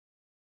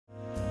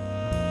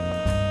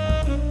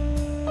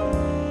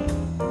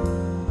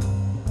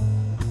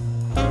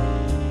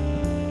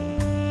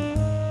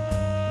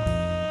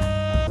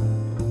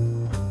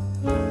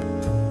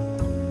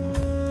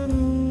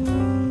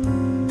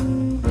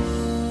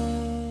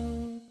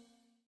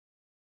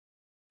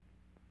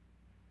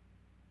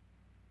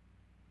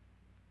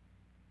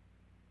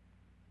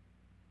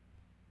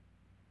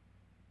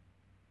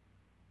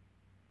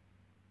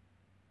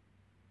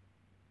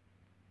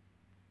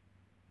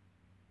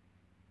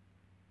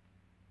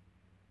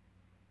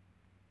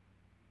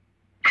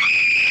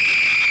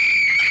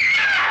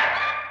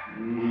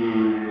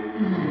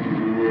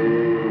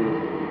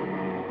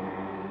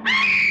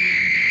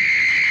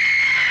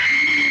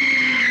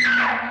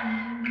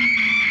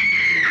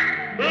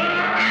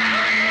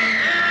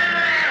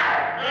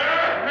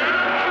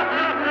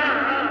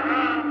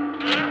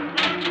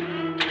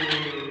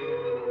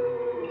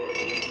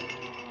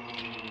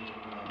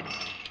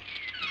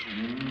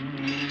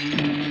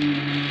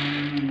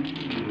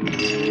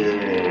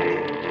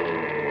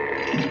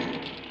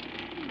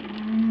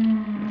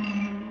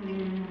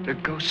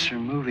ghosts are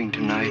moving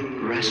tonight,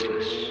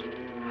 restless,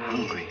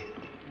 hungry.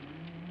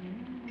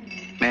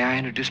 May I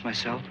introduce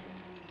myself?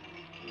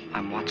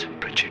 I'm Watson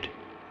Pritchard.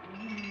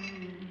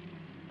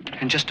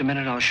 In just a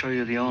minute, I'll show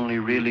you the only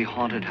really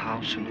haunted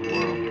house in the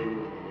world.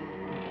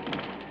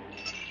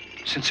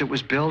 Since it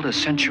was built a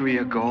century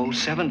ago,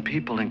 7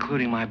 people,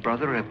 including my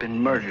brother, have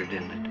been murdered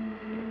in it.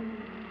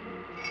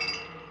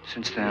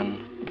 Since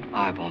then,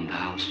 I've owned the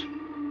house.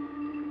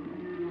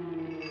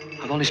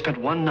 I've only spent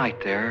 1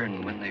 night there,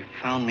 and when they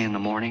found me in the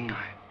morning,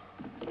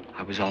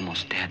 I was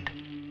almost dead.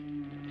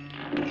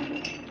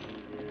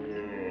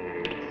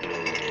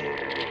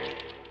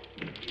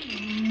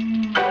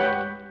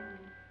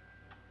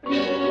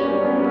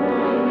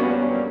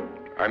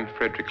 I'm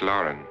Frederick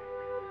Lauren,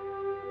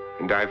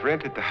 and I've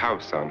rented the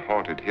house on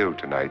Haunted Hill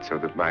tonight so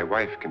that my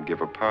wife can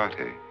give a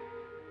party.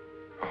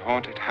 A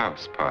haunted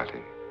house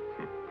party.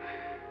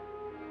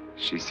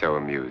 She's so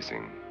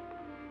amusing.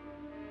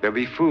 There'll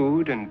be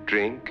food and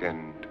drink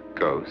and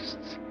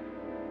ghosts,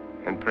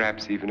 and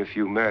perhaps even a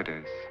few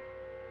murders.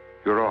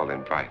 You're all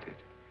invited.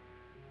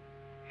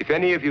 If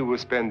any of you will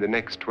spend the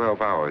next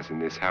 12 hours in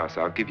this house,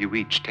 I'll give you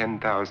each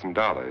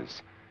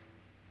 $10,000,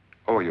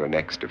 or your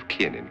next of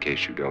kin in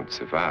case you don't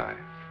survive.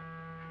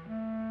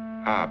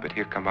 Ah, but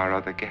here come our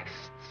other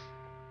guests.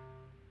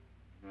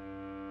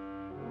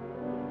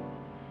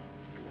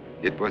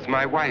 It was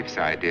my wife's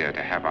idea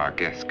to have our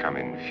guests come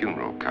in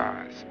funeral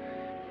cars.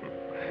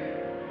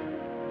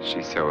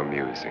 She's so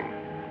amusing.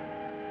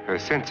 Her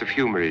sense of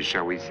humor is,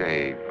 shall we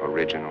say,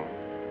 original.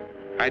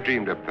 I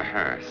dreamed up the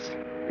hearse.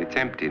 It's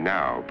empty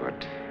now,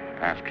 but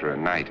after a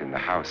night in the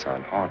house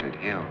on Haunted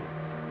Hill,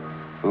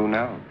 who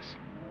knows?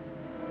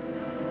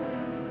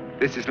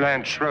 This is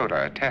Lance Schroeder,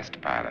 a test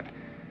pilot,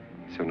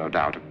 so no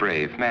doubt a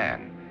brave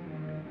man.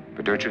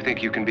 But don't you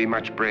think you can be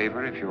much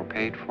braver if you're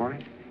paid for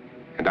it?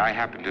 And I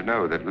happen to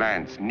know that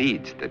Lance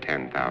needs the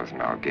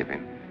 $10,000 I'll give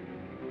him,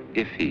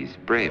 if he's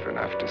brave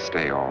enough to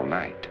stay all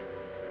night.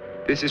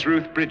 This is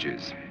Ruth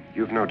Bridges.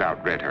 You've no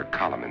doubt read her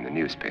column in the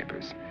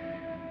newspapers.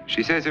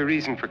 She says her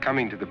reason for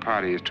coming to the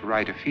party is to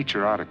write a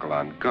feature article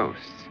on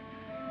ghosts.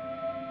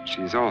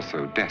 She's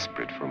also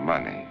desperate for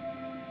money,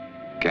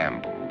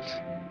 gambles.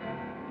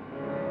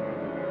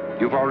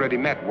 You've already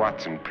met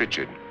Watson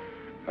Pritchard,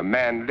 a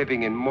man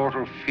living in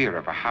mortal fear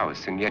of a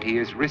house, and yet he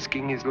is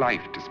risking his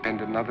life to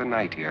spend another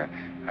night here.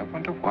 I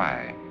wonder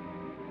why.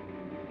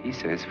 He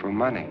says for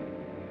money.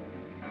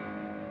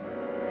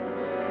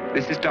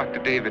 This is Dr.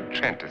 David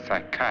Trent, a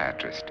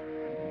psychiatrist.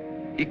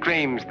 He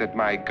claims that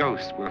my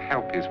ghost will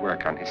help his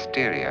work on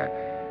hysteria.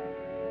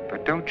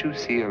 But don't you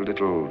see a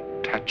little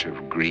touch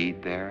of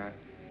greed there,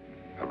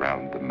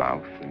 around the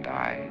mouth and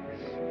eyes?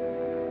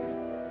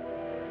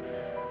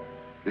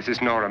 This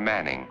is Nora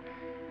Manning.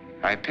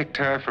 I picked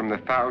her from the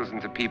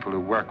thousands of people who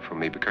work for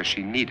me because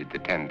she needed the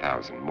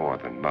 $10,000 more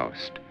than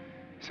most.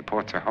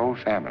 Supports her whole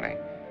family.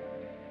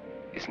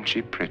 Isn't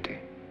she pretty?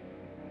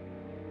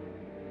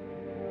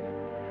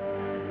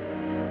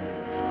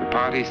 The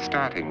party's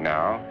starting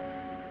now,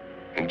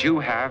 and you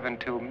have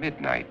until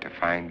midnight to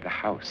find the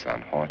house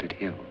on Haunted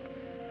Hill.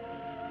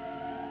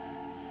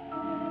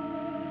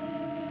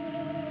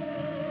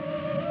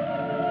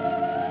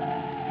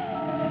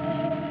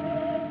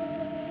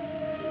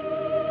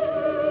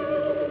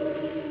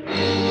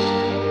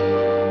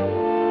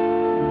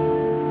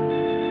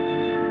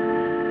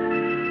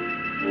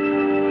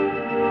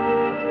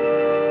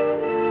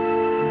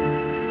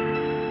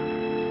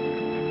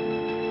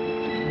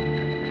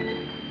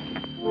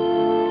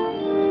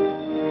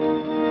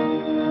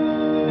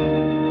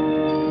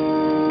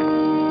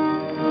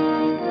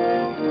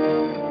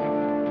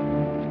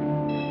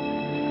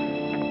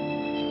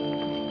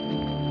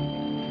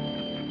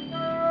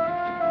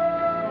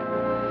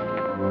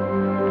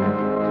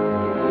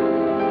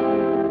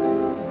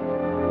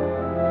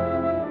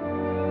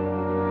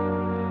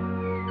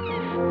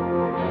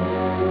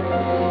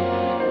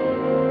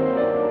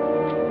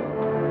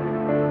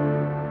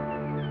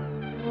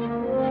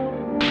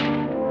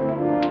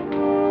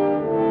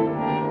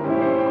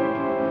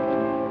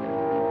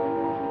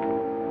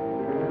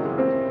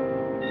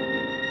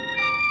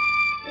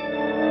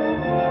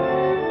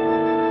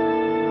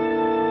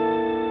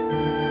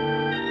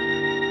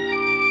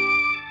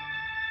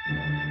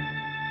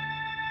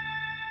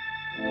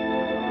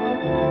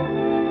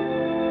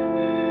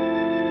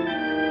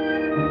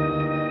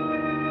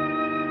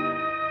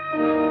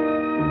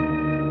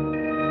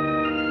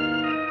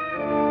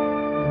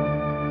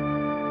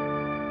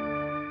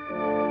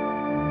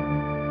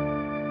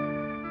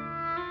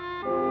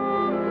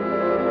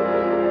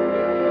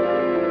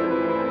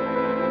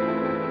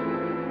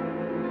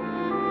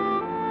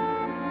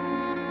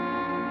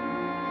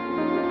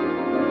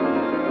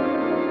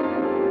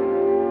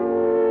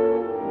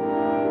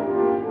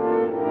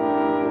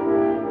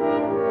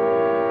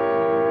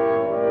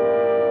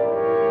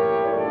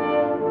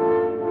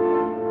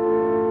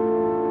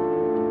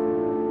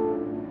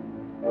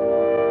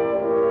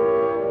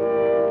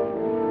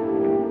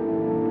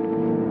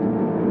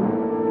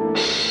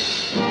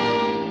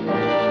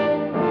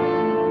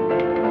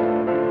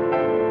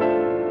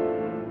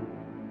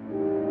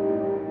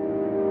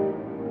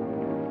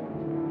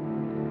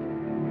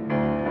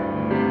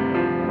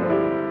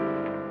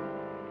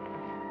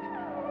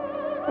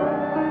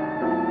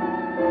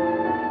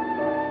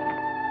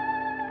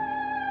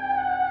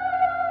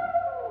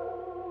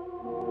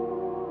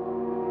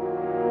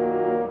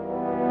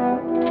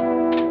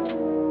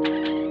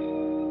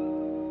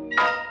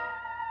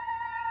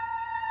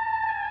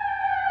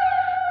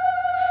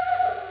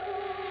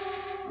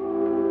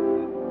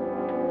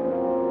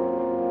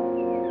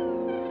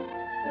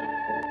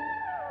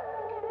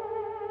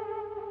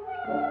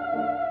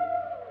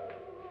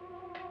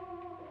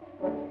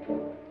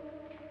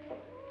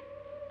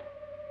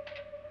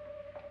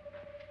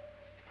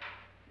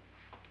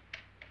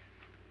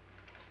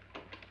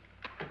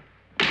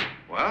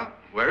 Well,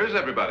 where is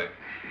everybody?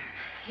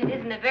 It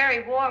isn't a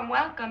very warm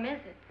welcome, is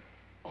it?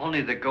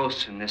 Only the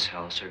ghosts in this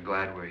house are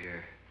glad we're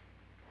here.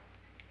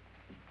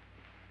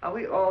 Are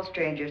we all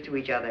strangers to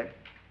each other?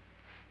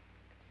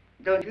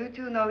 Don't you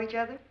two know each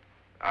other?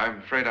 I'm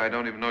afraid I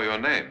don't even know your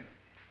name.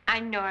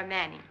 I'm Nora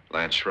Manning.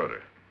 Lance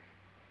Schroeder.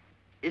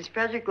 Is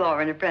Frederick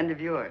Lauren a friend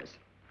of yours?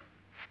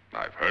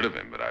 I've heard of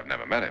him, but I've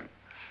never met him.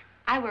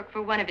 I work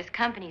for one of his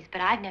companies,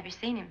 but I've never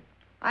seen him.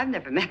 I've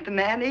never met the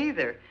man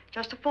either.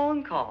 Just a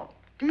phone call.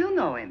 Do you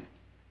know him?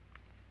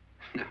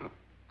 No,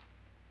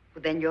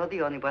 Well, then you're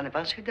the only one of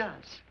us who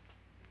does.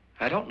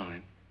 I don't know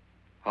him.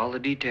 All the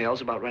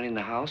details about renting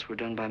the house were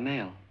done by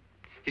mail.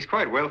 He's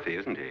quite wealthy,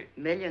 isn't he?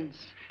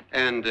 Millions.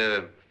 And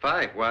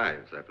 5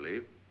 wives, I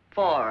believe.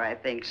 4, I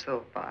think,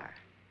 so far.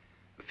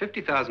 A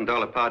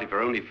 $50,000 party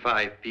for only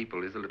 5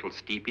 people is a little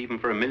steep, even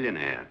for a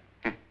millionaire.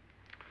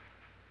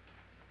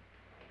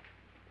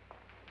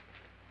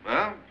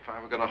 Well, if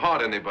I were going to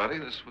haunt anybody,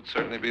 this would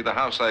certainly be the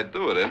house I'd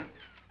do it in.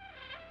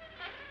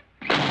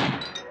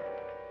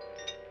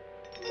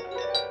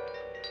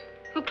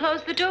 Who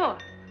closed the door?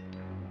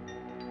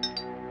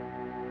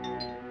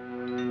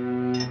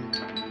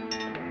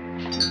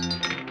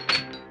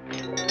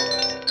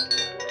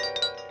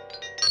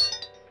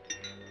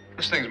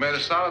 This thing's made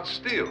of solid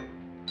steel.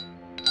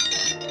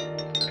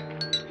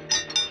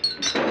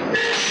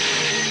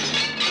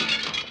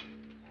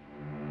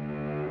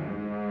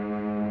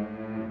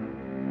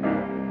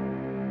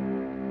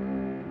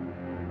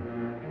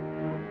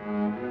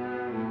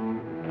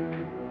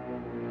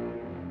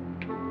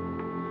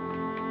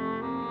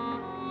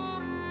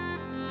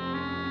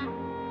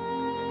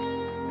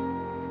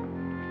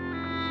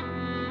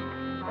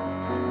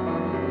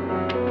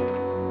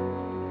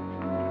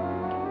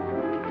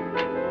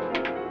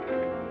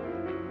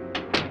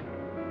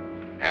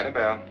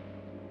 Annabelle,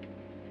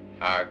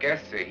 our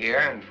guests are here,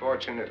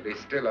 unfortunately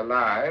still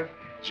alive.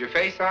 Is your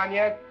face on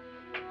yet?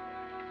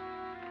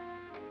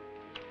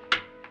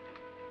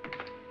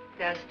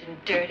 Dust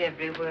and dirt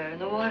everywhere, and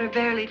the water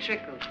barely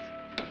trickles.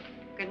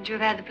 Couldn't you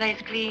have had the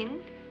place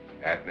cleaned?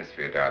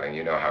 Atmosphere, darling.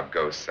 You know how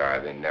ghosts are.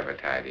 They never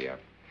tidy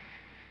up.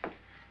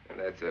 And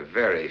that's a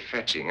very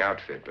fetching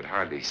outfit, but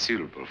hardly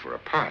suitable for a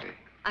party.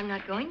 I'm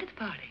not going to the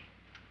party.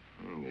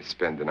 The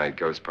spend-the-night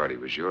ghost party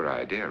was your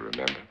idea,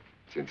 remember?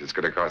 Since it's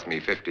going to cost me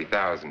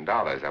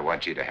 $50,000, I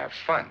want you to have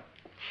fun.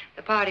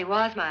 The party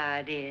was my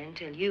idea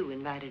until you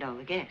invited all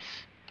the guests.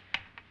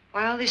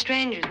 Why all these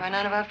strangers? Why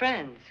none of our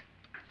friends?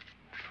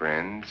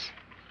 Friends?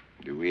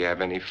 Do we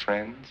have any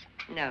friends?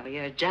 No,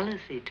 your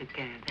jealousy took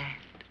care of that.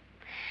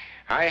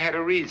 I had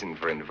a reason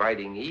for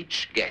inviting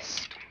each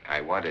guest.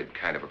 I wanted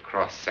kind of a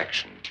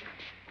cross-section.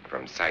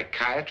 From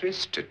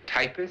psychiatrist to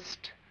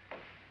typist,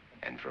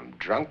 and from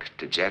drunk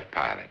to jet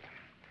pilot.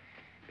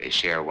 They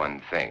share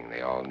one thing.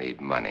 They all need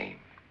money.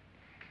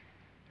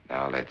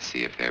 Now let's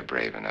see if they're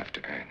brave enough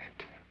to earn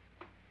it.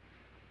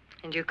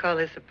 And you call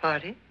this a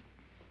party?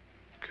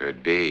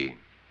 Could be.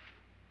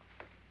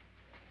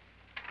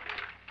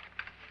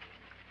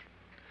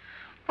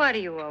 Why do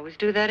you always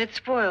do that? It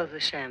spoils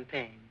the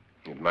champagne.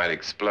 It might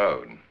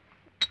explode.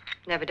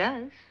 Never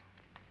does.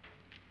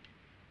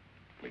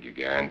 Would you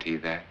guarantee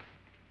that?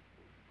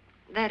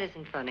 That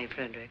isn't funny,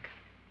 Frederick.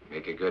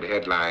 Make a good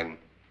headline.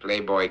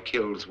 Playboy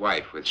kills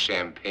wife with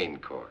champagne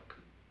cork.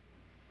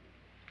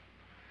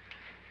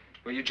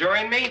 Will you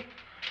join me?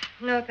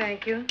 No,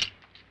 thank you.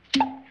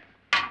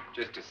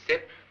 Just a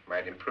sip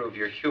might improve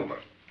your humor.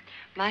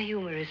 My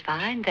humor is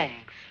fine,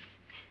 thanks.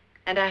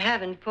 And I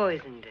haven't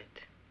poisoned it.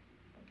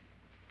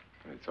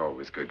 It's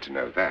always good to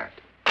know that.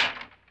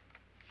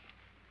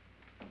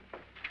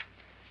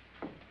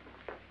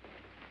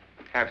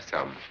 Have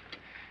some.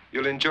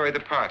 You'll enjoy the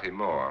party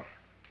more.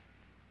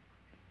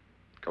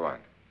 Go on.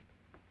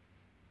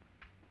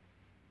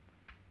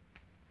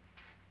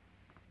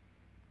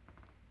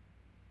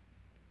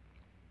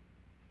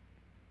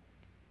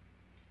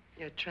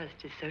 Your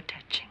trust is so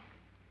touching.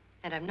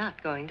 And I'm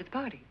not going to the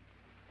party.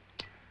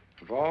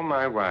 Of all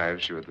my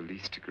wives, you're the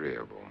least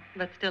agreeable.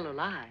 But still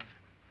alive.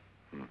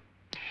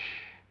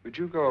 Would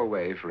you go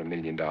away for $1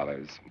 million,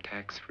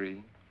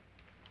 tax-free?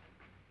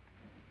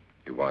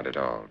 You want it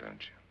all,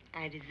 don't you?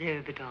 I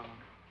deserve it all.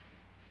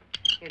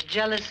 Your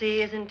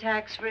jealousy isn't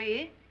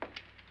tax-free,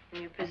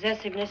 and your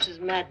possessiveness is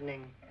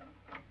maddening.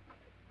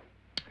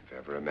 If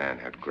ever a man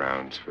had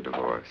grounds for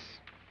divorce.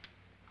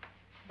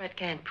 But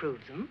can't prove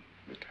them.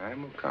 The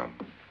time will come.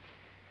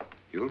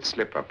 You'll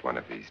slip up one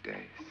of these days.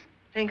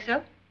 Think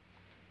so?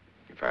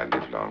 If I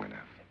live long enough.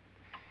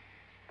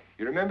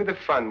 You remember the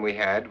fun we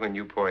had when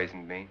you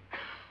poisoned me?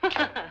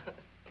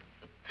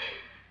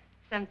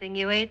 Something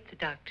you ate, the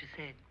doctor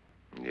said.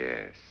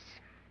 Yes.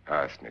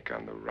 Arsenic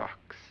on the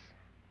rocks.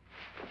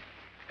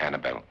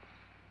 Annabelle,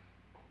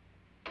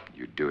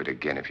 you'd do it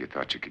again if you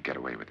thought you could get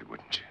away with it,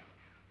 wouldn't you?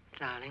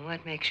 Darling,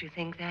 what makes you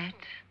think that?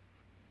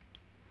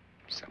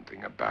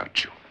 Something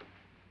about you.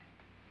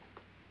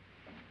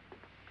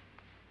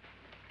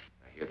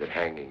 I hear that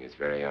hanging is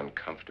very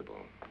uncomfortable,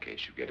 in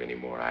case you get any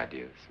more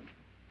ideas.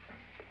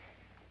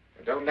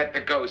 Now, don't let the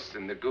ghosts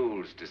and the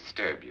ghouls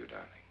disturb you,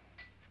 darling.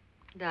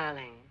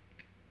 Darling,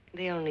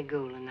 the only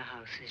ghoul in the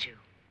house is you.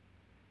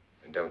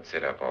 And don't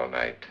sit up all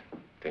night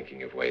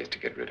thinking of ways to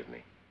get rid of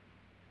me.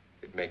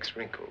 It makes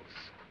wrinkles.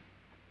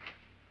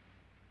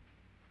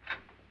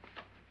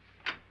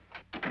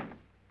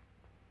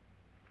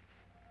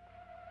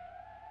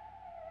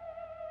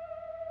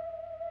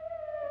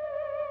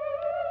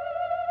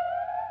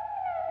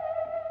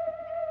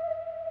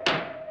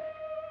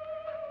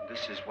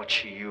 This is what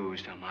she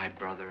used on my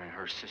brother and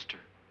her sister.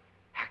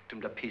 Hacked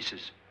them to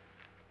pieces.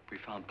 We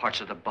found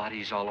parts of the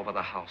bodies all over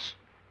the house,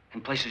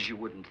 in places you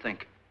wouldn't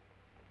think.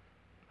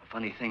 The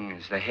funny thing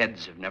is the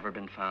heads have never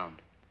been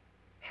found.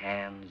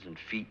 Hands and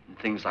feet and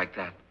things like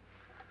that.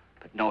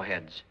 But no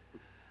heads.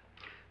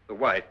 The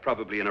wife,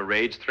 probably in a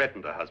rage,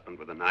 threatened her husband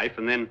with a knife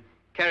and then,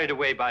 carried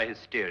away by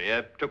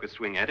hysteria, took a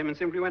swing at him and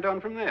simply went on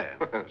from there.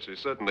 She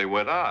certainly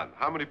went on.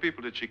 How many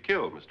people did she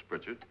kill, Mr.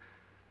 Pritchard?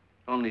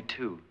 Only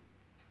two.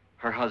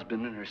 Her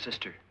husband and her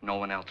sister. No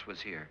one else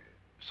was here.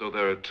 So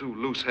there are two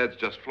loose heads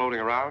just floating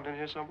around in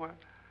here somewhere?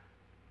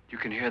 You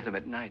can hear them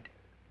at night.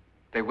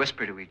 They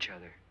whisper to each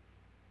other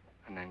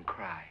and then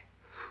cry.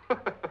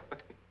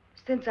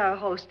 Since our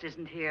host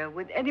isn't here,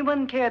 would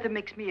anyone care to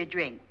mix me a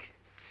drink?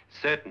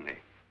 Certainly.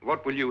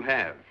 What will you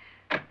have?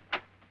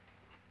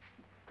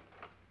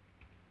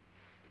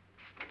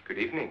 Good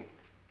evening.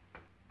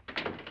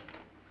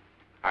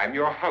 I'm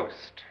your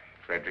host,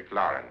 Frederick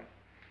Lauren.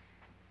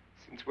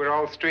 Since we're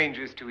all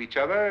strangers to each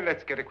other,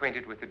 let's get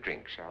acquainted with a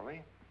drink, shall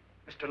we?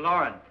 Mr.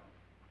 Lauren,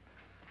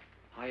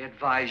 I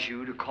advise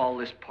you to call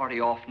this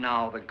party off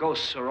now. The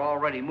ghosts are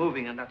already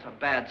moving, and that's a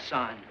bad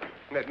sign.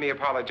 Let me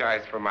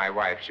apologize for my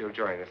wife. She'll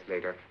join us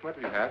later. What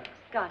do you have?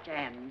 Scotch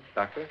and.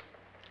 Doctor?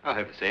 I'll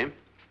have the same.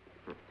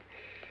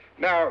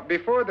 Now,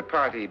 before the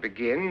party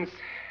begins,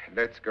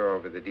 let's go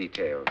over the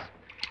details.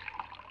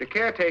 The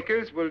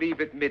caretakers will leave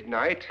at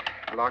midnight,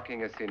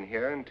 locking us in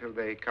here until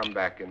they come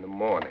back in the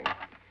morning.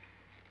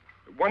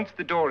 Once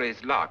the door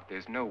is locked,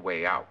 there's no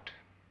way out.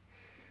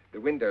 The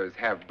windows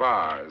have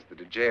bars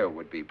that a jail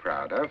would be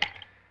proud of,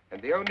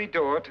 and the only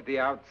door to the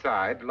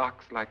outside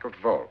locks like a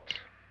vault.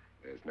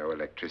 There's no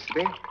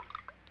electricity,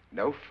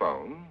 no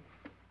phone,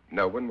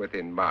 no one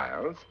within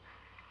miles,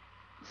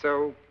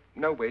 so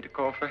no way to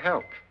call for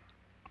help.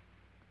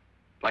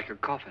 Like a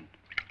coffin.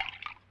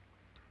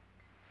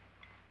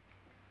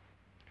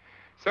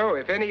 So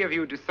if any of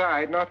you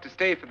decide not to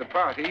stay for the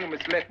party, you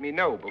must let me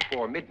know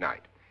before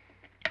midnight.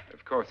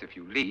 Of course, if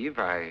you leave,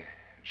 I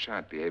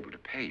shan't be able to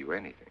pay you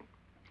anything.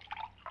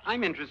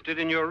 I'm interested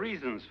in your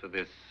reasons for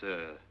this,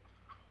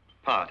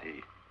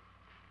 party.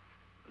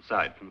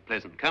 Aside from the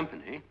pleasant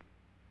company.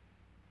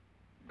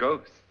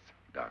 Ghosts,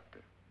 Doctor.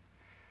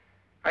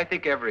 I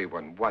think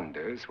everyone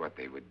wonders what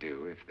they would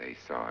do if they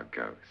saw a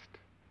ghost.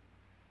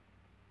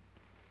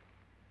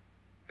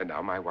 And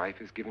now my wife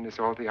has given us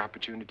all the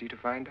opportunity to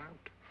find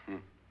out.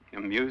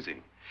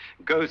 Amusing.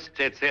 Ghosts,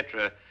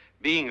 etc.,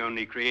 being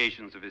only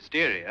creations of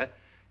hysteria,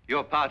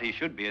 your party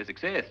should be a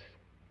success.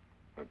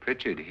 Well,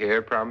 Pritchard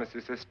here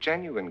promises us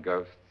genuine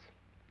ghosts.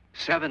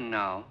 7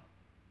 now.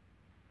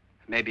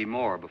 Maybe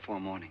more before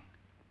morning.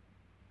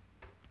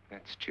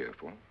 That's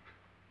cheerful.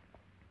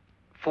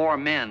 4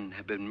 men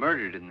have been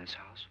murdered in this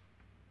house.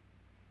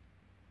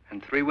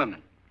 And 3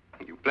 women.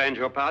 You planned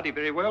your party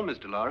very well,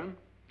 Mr. Lauren.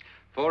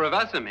 4 of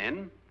us are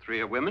men,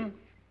 3 are women.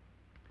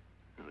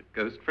 Well, a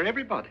ghost for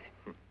everybody.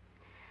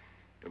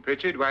 Well,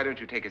 Pritchard, why don't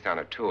you take us on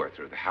a tour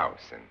through the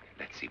house and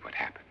let's see what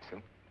happens, huh?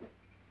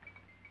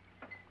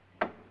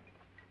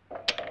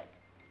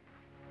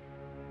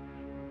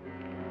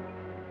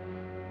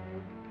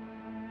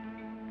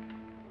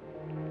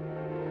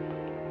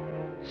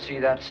 See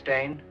that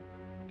stain?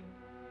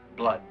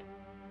 Blood.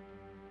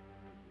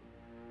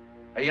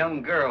 A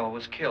young girl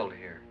was killed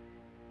here.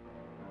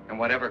 And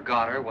whatever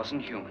got her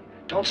wasn't human.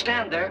 Don't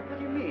stand there. What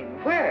do you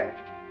mean? Where?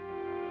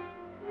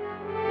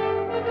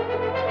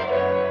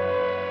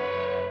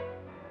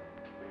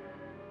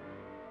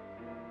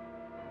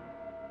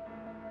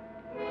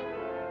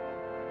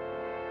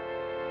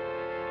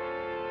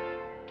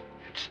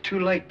 It's too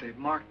late. They've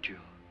marked you.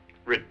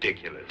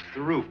 Ridiculous.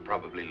 The roof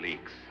probably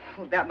leaks.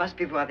 Oh, that must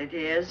be what it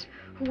is.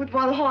 Who would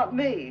want to haunt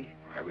me?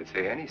 I would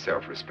say any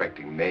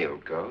self-respecting male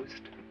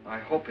ghost. I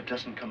hope it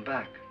doesn't come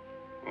back.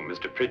 Well,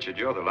 Mr. Pritchard,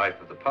 you're the life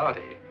of the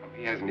party.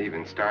 He hasn't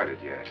even started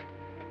yet.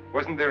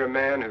 Wasn't there a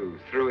man who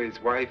threw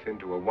his wife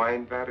into a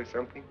wine vat or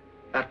something?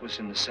 That was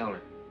in the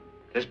cellar.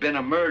 There's been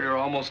a murder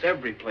almost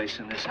every place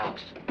in this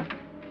house.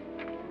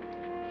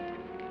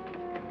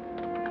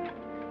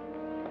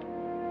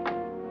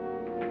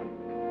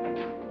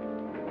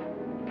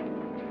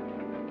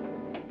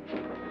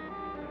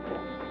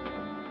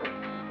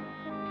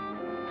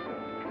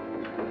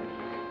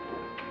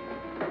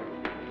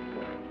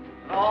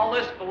 All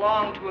this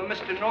belonged to a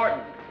Mr.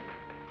 Norton,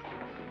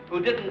 who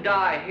didn't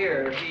die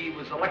here. He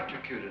was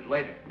electrocuted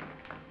later.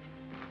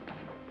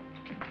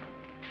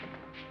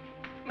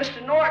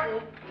 Mr.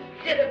 Norton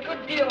did a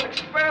good deal of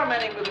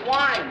experimenting with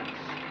wines,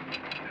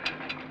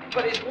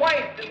 but his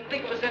wife didn't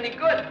think it was any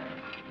good.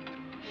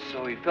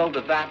 So he filled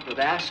the vat with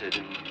acid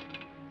and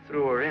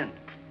threw her in.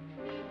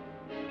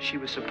 She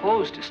was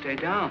supposed to stay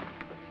down.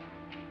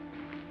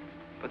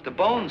 But the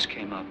bones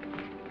came up.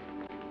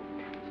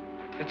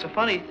 It's a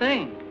funny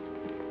thing.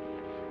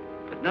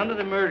 But none of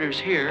the murders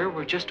here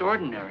were just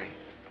ordinary.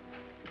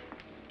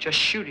 Just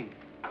shooting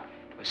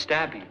or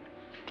stabbing.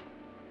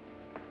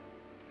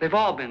 They've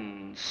all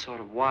been sort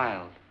of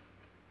wild,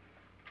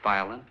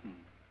 violent, and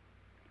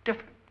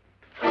different.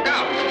 Look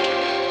out!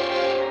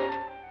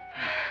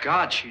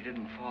 God, she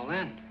didn't fall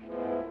in.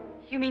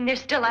 You mean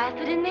there's still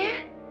acid in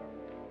there?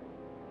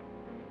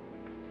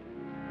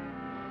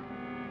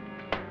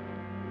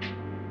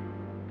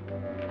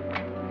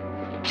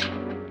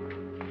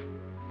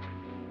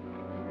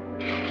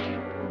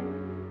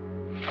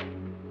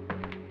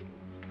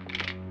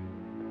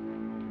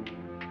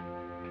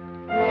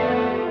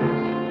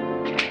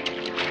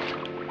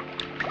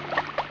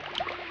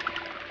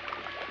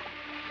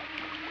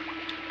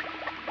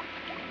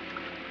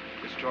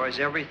 Destroys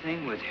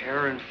everything with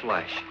hair and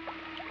flesh.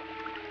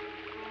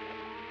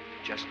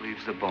 Just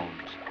leaves the bones.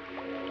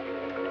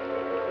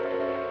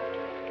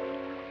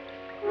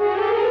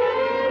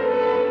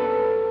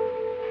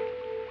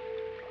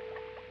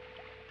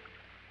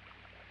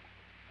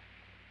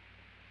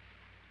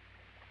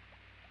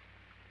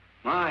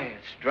 My,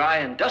 it's dry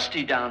and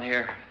dusty down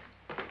here.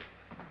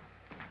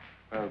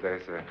 Well,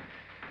 there's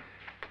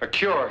a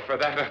cure for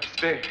that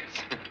upstairs.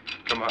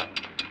 Come on.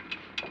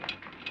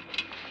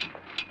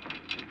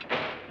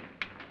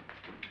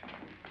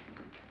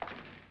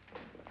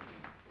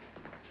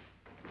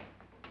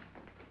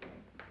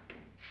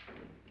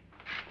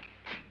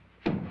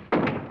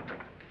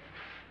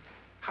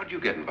 How'd you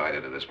get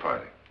invited to this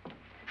party?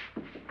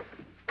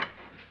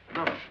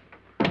 No.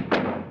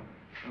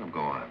 No, go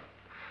on.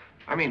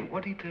 I mean,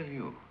 what'd he tell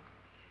you?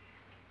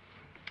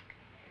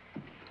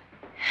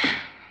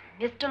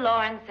 Mr.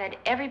 Lawrence said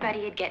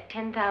everybody'd get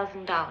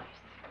 $10,000.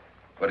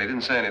 But he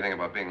didn't say anything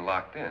about being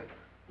locked in.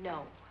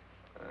 No.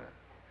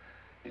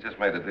 He just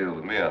made the deal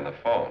with me on the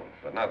phone,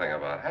 but nothing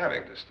about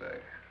having to stay.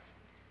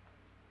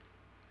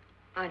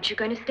 Aren't you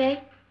going to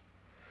stay?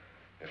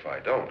 If I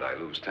don't, I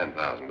lose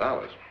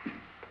 $10,000.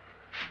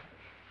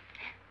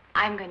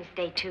 I'm going to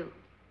stay, too.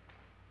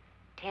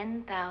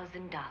 $10,000.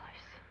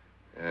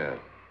 Yeah.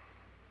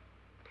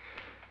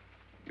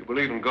 You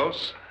believe in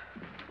ghosts?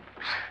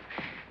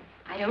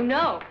 I don't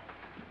know.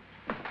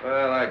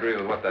 Well, I agree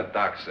with what that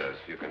doc says.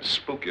 You can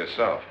spook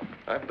yourself.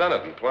 I've done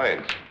it in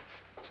planes.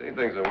 Seen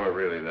things that weren't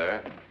really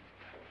there.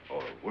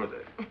 Or were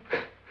they?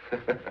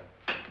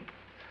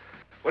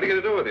 What are you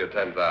going to do with your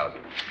 $10,000?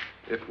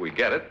 If we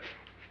get it.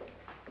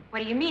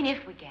 What do you mean,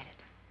 if we get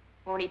it?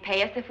 Won't he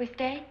pay us if we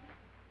stay?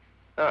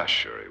 Ah,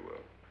 sure he will.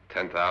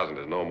 10,000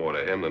 is no more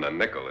to him than a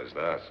nickel is to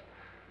us.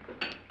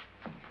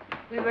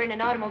 We were in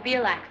an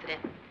automobile accident.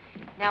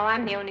 Now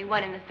I'm the only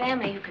one in the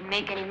family who can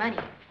make any money.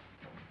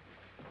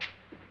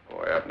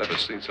 Boy, I've never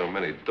seen so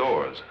many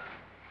doors.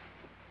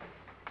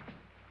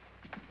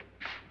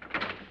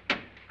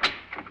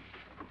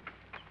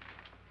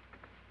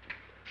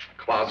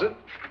 Closet.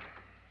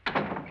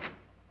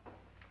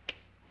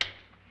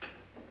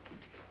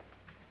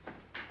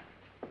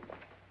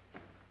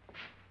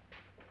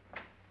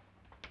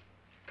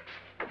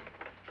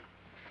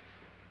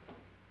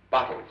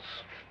 Bottles.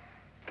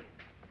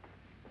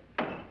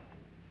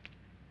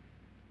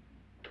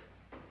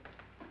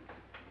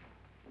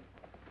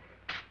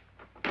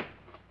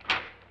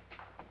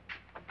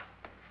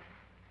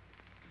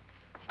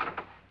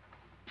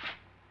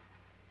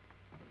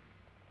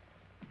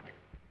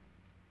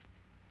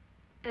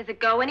 Does it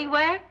go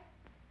anywhere?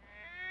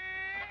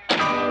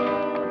 Lance!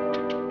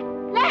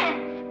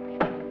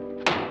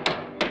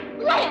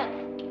 Lance!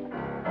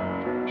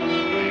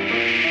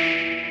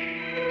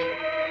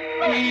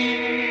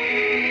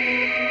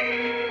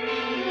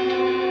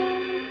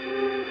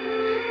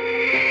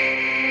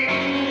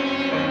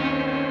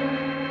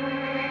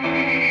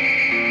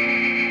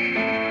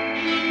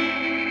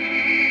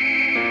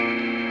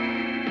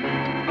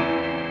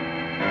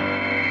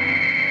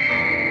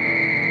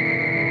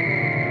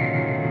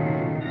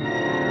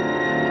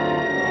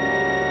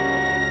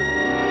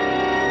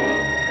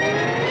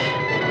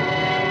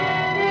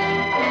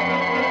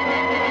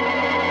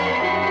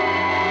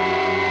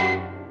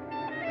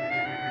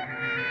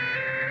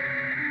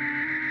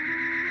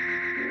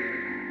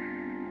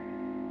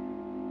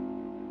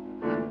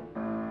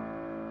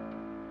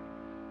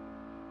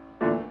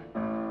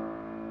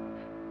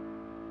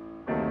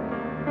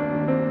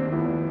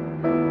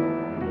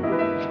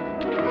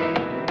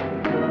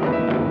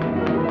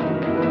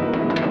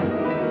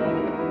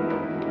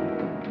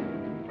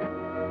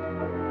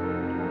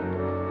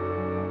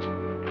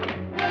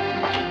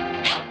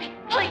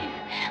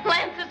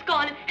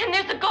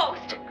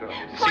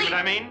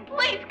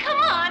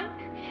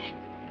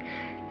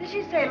 Did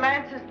she say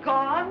Lance is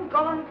gone?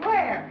 Gone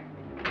where?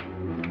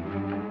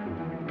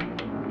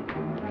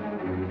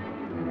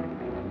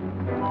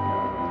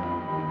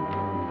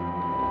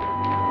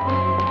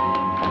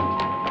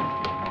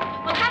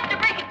 We'll have to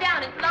break it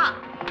down. It's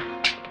locked.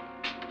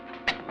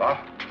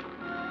 Locked?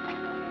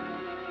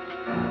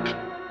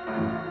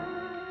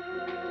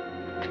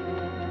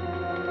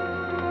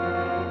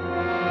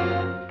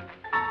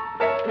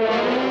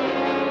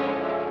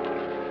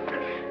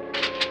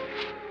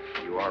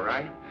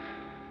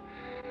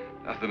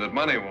 something that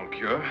money won't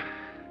cure.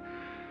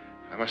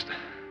 I must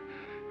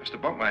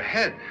have bumped my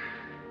head.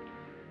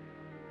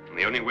 And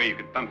the only way you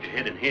could bump your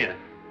head in here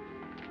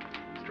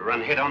is to run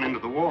head on into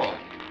the wall.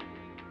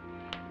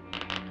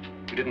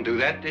 You didn't do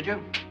that, did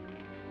you?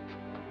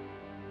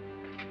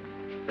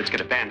 Let's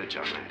get a bandage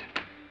on that.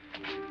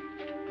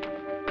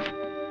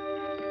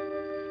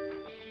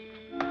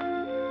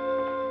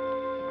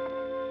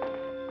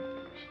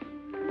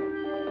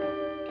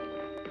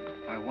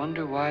 I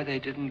wonder why they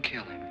didn't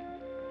kill him.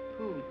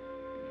 Who?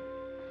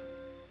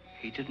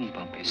 He didn't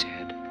bump his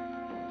head.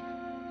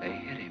 They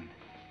hit him.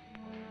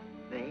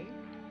 They?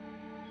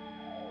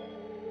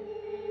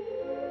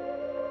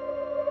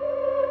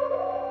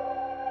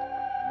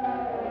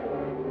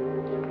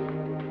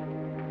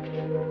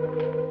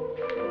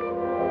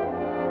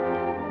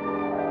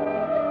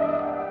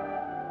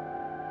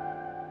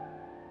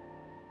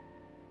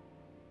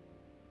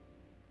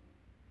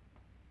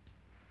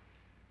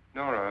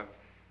 Nora,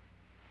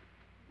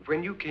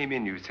 when you came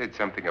in, you said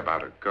something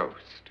about a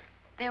ghost.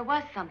 There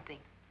was something.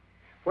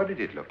 What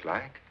did it look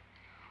like?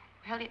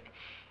 Well,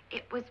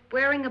 it was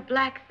wearing a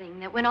black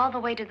thing that went all the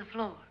way to the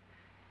floor.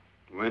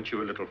 Weren't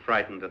you a little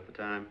frightened at the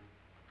time?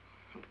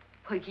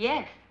 Well,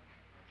 yes.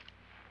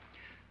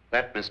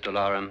 That, Mr.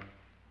 Loren,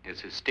 is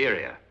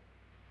hysteria.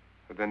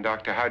 Well, then,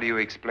 Doctor, how do you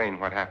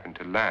explain what happened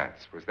to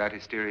Lance? Was that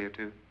hysteria,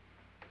 too?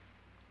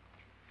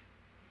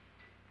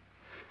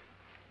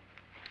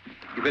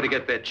 You better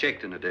get that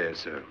checked in a day or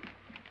so.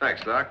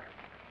 Thanks, Doc.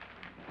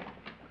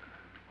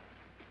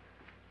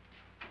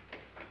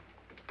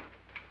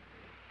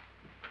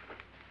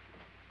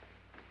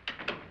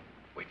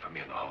 Wait for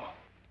me in the hall.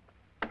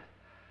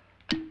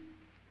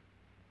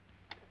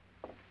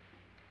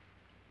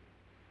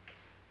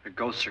 The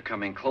ghosts are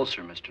coming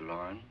closer, Mr.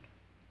 Loren.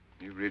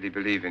 You really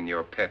believe in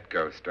your pet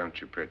ghost, don't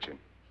you, Pritchard?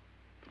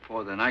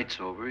 Before the night's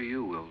over,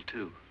 you will,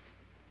 too.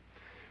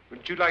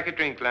 Would you like a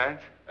drink,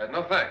 Lance?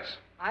 No, thanks.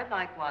 I'd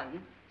like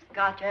one.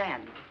 Scotch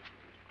and.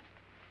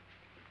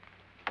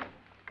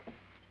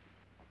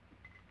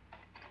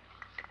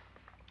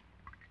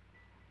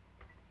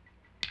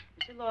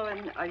 Mr.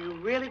 Loren, are you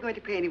really going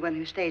to pay anyone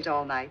who stays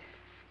all night?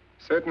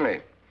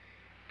 Certainly.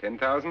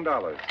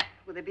 $10,000.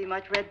 Will there be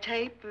much red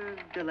tape or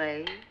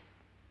delay?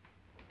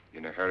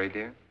 In a hurry,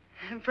 dear?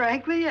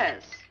 Frankly,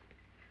 yes.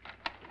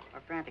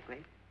 Or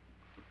frantically.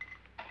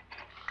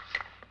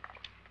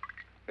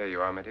 There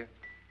you are, my dear.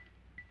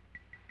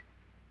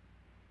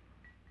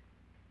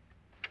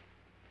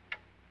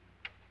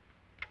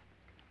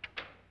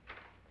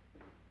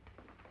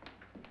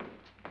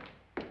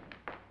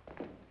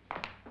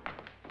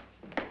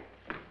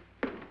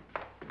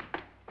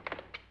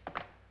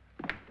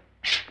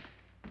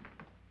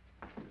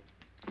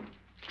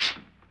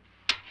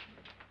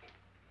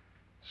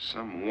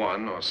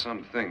 Someone or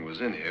something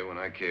was in here when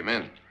I came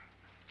in.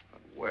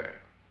 But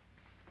where?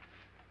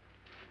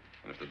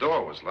 And if the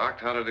door was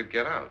locked, how did it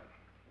get out?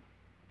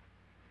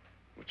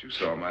 What you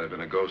saw might have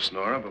been a ghost,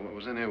 Nora, but what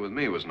was in here with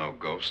me was no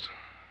ghost.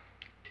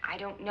 I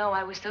don't know.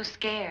 I was so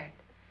scared.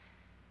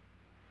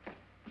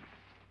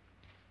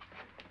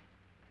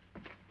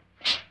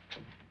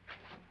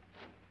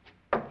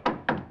 Does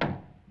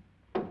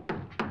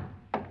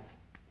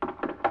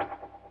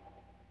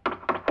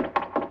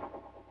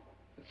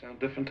that sound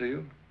different to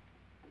you?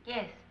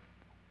 Yes.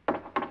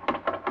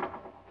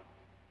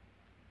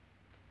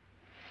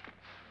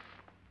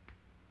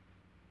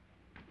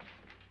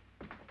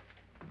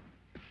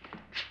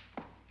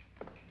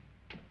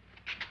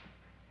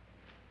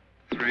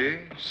 Three,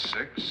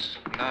 6,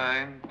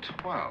 9,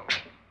 12.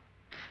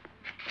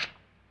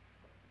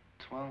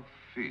 12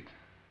 feet.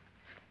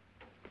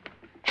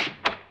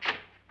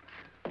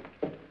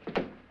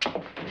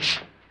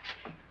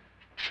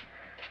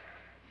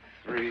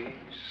 Three,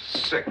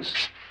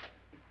 6.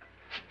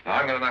 Now,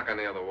 I'm going to knock on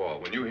the other wall.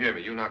 When you hear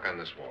me, you knock on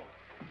this wall.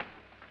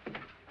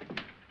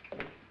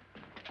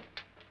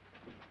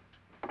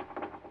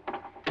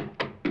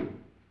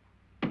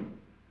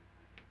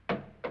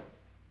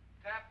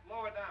 Tap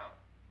lower down.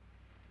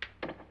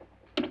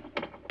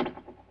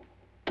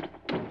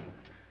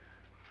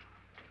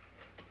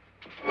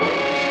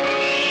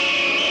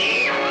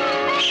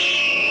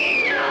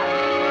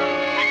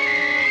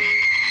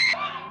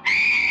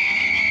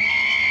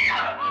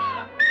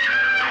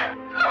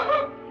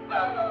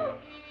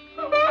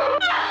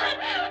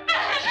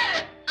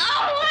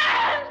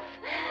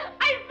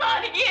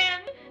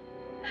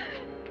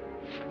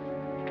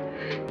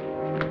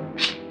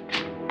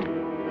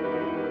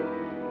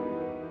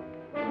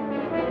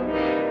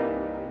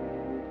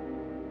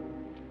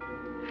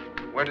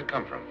 Where'd it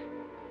come from?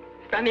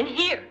 From in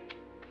here.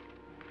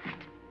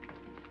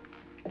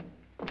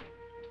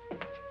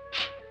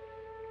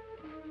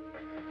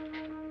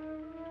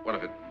 What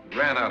if it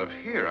ran out of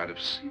here? I'd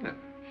have seen it.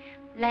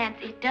 Lance,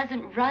 it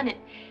doesn't run. It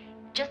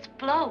just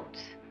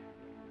floats.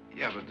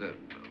 Yeah, but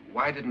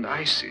why didn't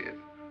I see it?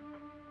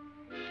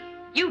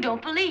 You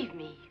don't believe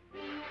me.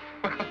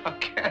 Well, how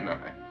can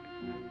I?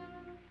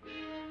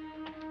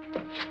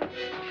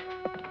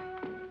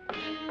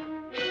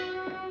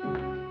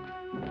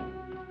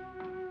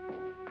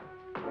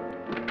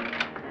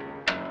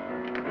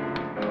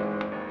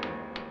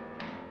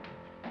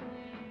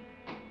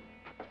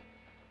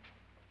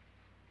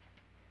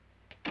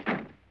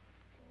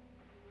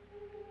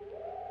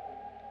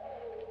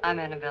 I'm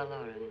Annabelle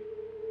Lauren.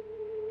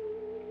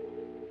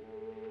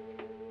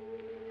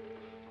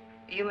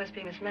 You must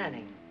be Miss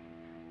Manning.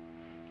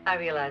 I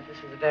realize this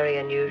is a very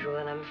unusual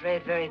and I'm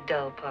afraid very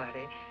dull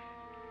party.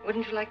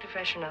 Wouldn't you like to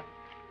freshen up?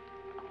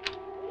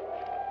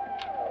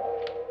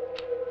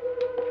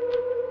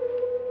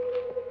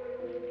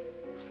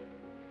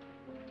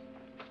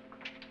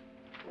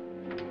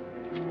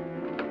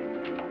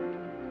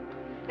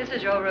 This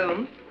is your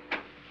room.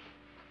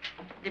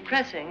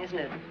 Depressing, isn't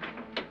it?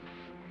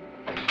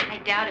 I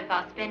doubt if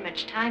I'll spend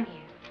much time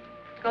here.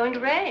 It's going to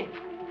rain.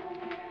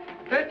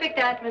 Perfect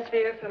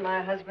atmosphere for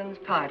my husband's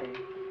party.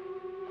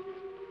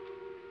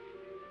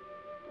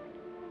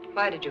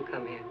 Why did you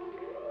come here?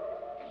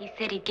 He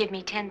said he'd give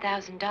me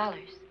 $10,000.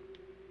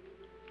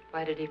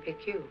 Why did he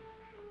pick you?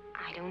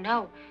 I don't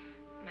know.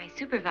 My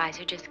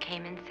supervisor just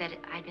came and said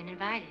I'd been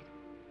invited.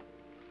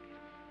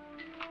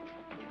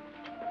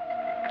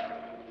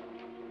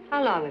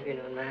 How long have you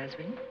known my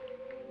husband?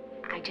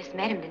 I just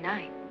met him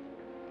tonight.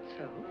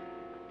 So?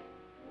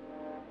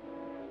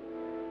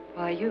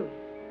 Why you?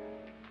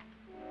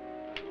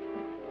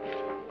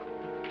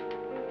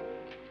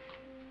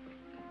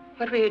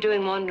 What were you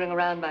doing wandering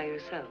around by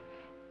yourself?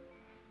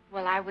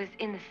 Well, I was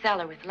in the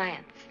cellar with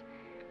Lance,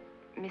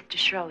 Mr.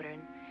 Schroeder,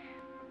 and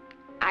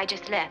I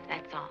just left,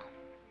 that's all.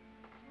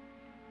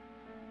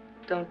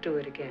 Don't do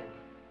it again.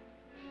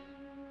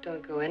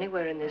 Don't go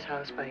anywhere in this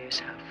house by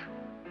yourself.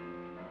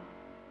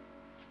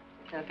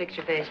 Now fix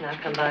your face and I'll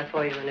come by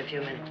for you in a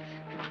few minutes.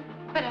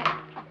 But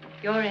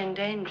You're in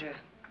danger.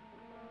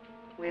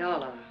 We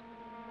all are.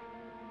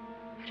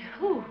 But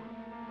who?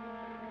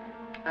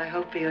 I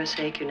hope for your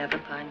sake you never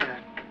find out.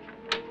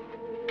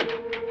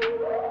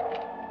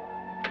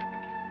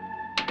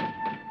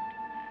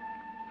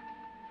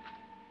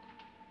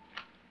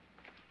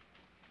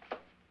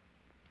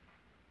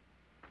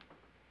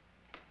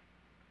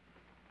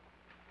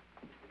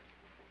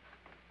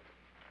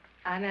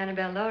 I'm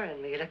Annabelle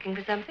Lauren. Were you looking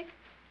for something?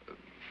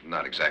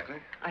 Not exactly.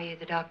 Are you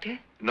the doctor?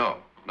 No,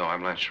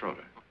 I'm Lance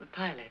Schroeder. The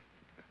pilot.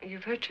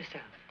 You've hurt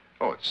yourself.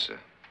 Oh, it's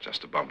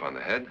just a bump on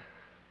the head.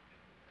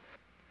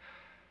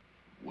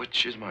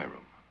 Which is my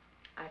room?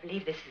 I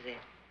believe this is it.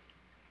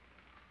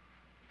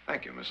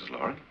 Thank you, Mrs.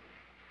 Lauren.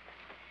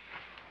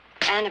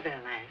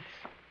 Annabelle Lance.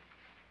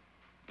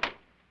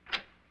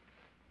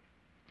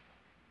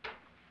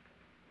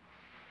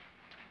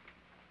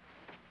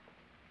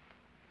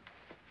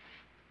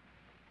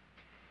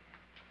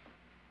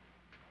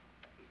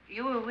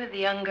 You were with the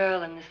young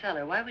girl in the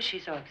cellar. Why was she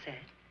so upset?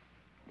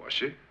 Was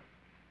she?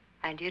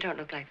 And you don't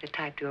look like the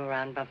type to go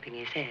around bumping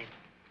his head.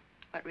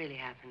 What really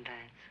happened,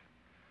 Lance?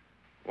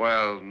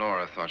 Well,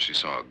 Nora thought she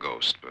saw a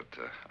ghost, but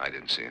I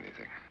didn't see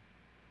anything.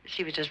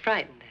 She was just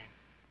frightened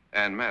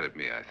then. And mad at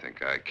me, I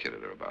think. I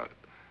kidded her about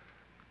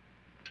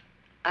it.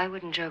 I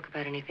wouldn't joke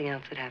about anything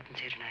else that happens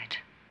here tonight.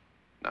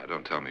 Now,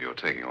 don't tell me you're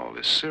taking all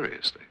this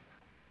seriously.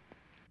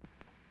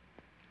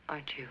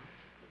 Aren't you?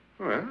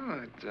 Well,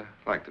 I'd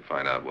like to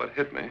find out what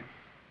hit me.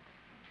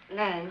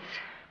 Lance.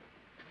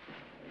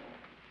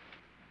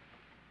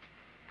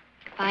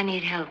 If I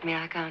need help, may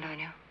I count on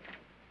you?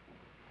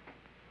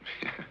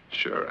 Yeah,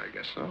 sure, I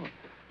guess so.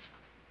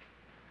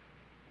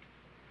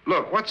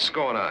 Look, what's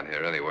going on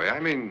here anyway? I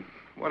mean,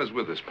 what is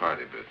with this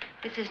party bit?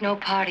 This is no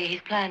party.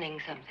 He's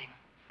planning something.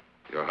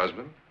 Your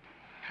husband?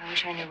 I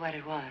wish I knew what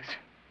it was.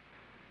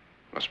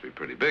 Must be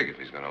pretty big if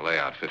he's going to lay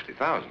out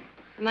 50,000.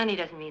 The money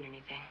doesn't mean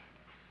anything.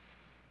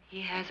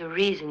 He has a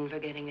reason for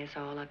getting us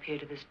all up here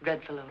to this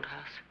dreadful old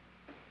house.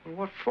 Well,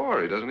 what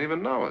for? He doesn't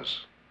even know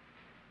us.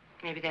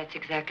 Maybe that's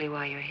exactly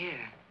why you're here.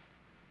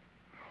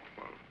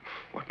 Well,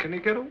 what can he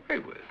get away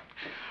with?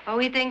 Oh,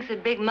 he thinks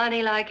that big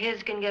money like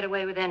his can get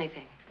away with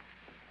anything.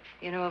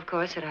 You know, of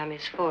course, that I'm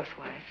his fourth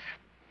wife.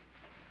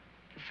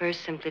 The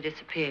first simply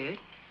disappeared.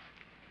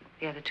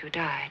 The other two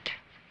died.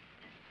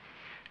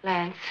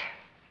 Lance,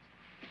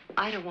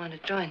 I don't want to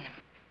join them.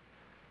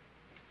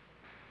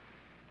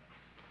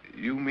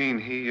 You mean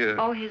he,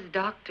 Oh, his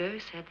doctor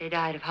said they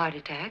died of heart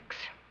attacks.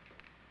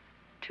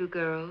 2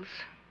 girls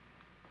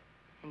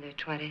in their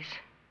 20s.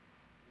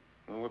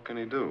 Well, what can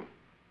he do?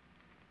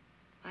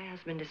 My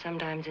husband is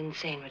sometimes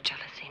insane with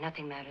jealousy.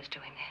 Nothing matters to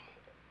him then.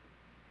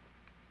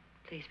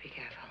 Please be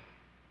careful.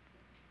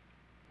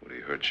 Would he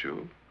hurt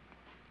you?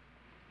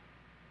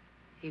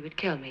 He would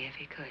kill me if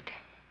he could.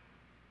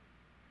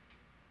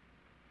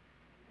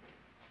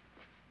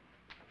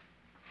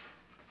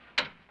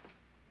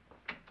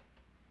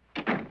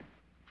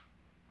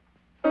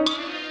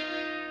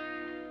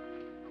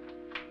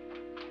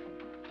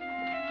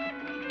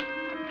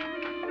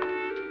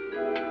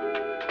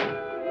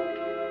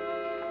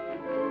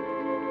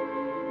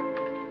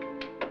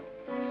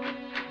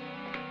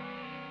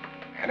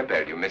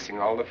 Annabelle, you're missing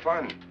all the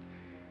fun.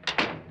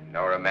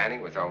 Nora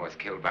Manning was almost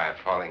killed by a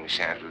falling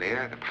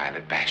chandelier. The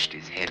pilot bashed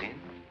his head in.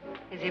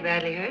 Is he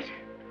badly hurt?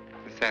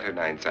 The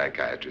Saturnine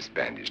psychiatrist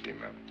bandaged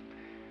him up.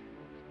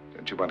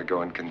 Don't you want to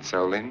go and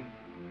console him,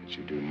 as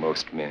you do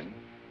most men,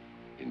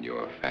 in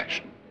your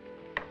fashion?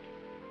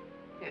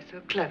 You're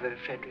so clever,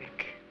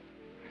 Frederick.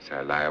 So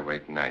I lie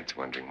awake nights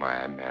wondering why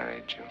I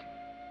married you.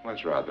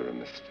 was rather a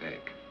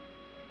mistake.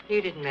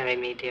 You didn't marry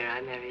me, dear.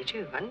 I married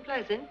you.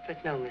 Unpleasant,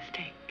 but no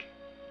mistake.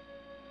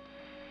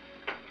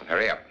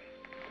 Hurry up.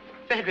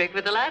 Frederick,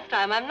 for the last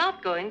time, I'm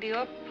not going to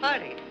your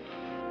party.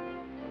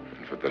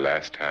 And for the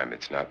last time,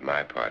 it's not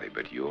my party,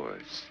 but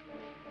yours.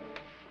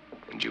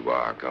 And you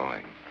are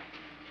going.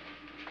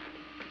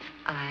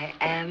 I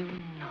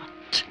am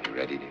not. You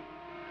ready, dear?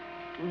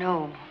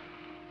 No.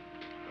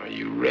 Are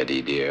you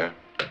ready, dear?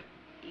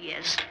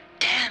 Yes,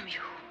 damn you.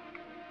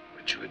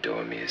 Would you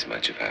adore me as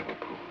much if I were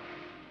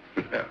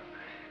poor? No.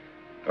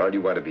 All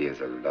you want to be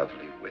is a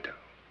lovely widow.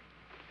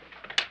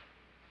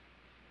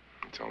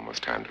 It's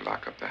almost time to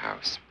lock up the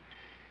house.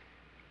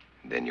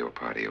 And then your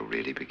party will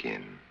really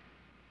begin.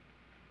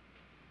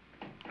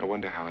 I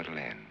wonder how it'll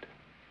end.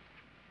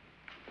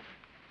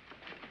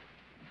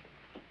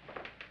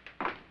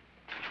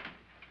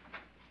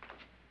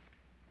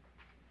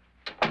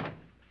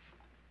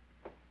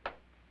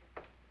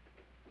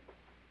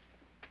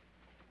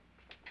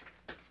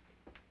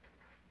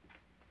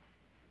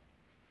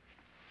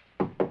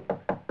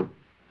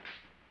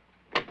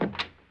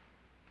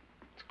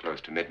 It's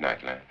close to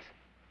midnight, Lance.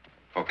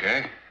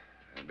 Okay.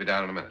 I'll be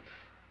down in a minute.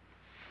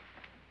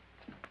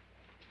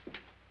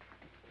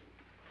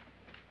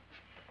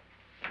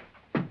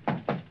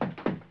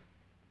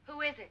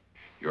 Who is it?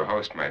 Your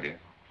host, my dear.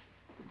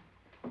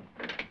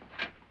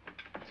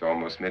 It's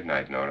almost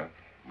midnight, Nora.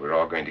 We're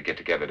all going to get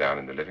together down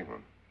in the living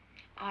room.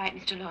 All right,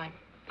 Mr. Lloyd.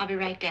 I'll be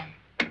right down.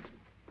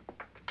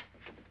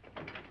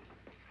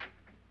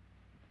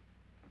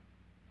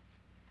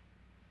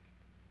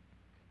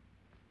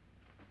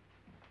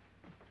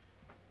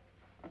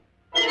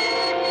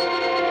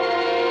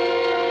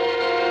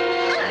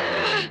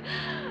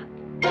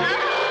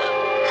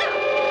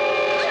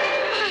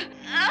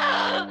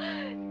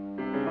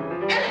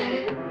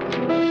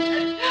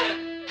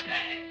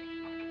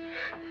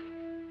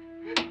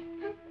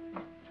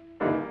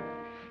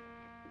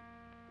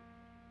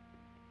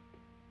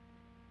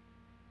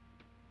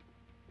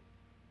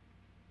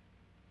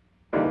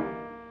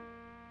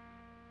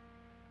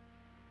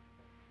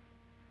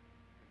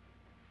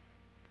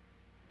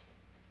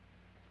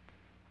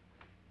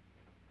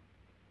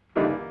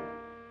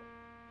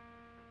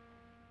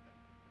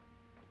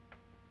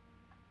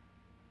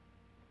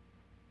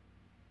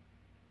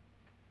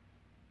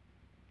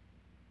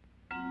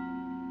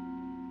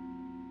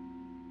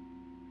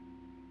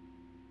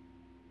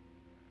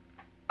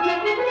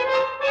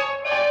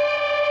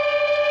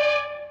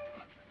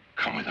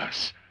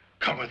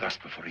 Come with us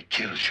before he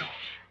kills you.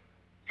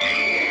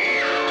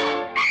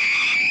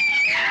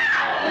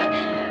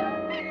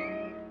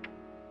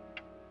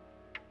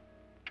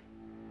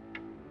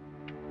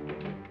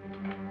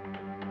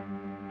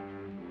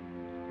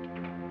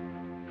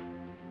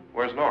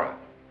 Where's Nora?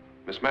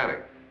 Miss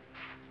Manning.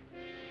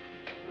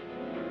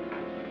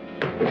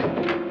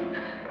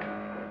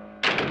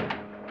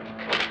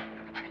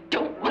 I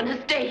don't want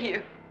to stay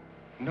here.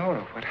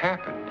 Nora, what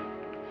happened?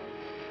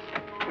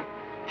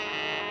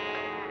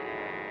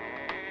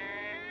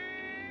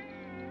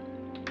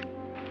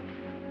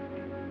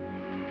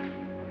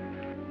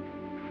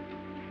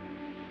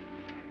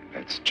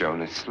 That's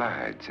Jonas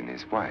Slides and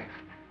his wife.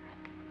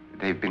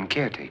 They've been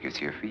caretakers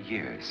here for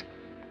years.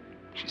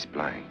 She's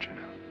blind, you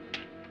know.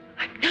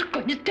 I'm not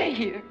going to stay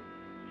here.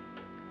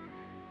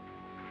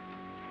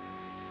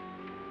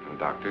 Well,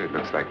 Doctor, it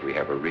looks like we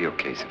have a real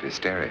case of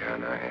hysteria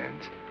on our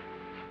hands.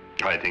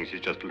 I think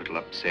she's just a little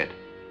upset,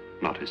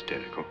 not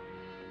hysterical.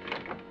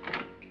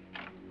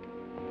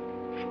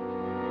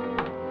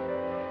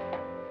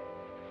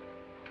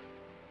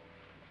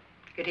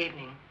 Good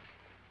evening.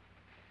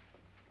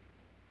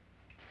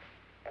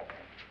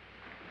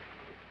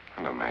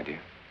 Hello, my dear.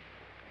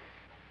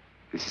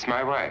 This is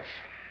my wife.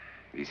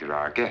 These are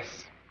our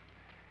guests.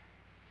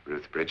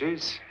 Ruth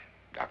Bridges,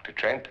 Dr.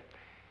 Trent.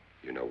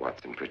 You know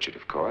Watson Pritchard,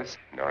 of course.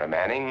 Nora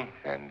Manning,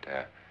 and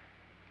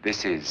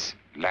this is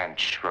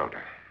Lance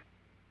Schroeder.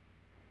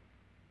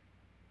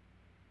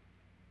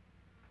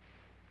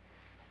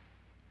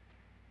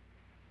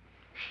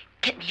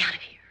 Get me out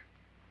of here.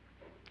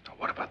 Now,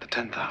 what about the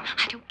 10,000?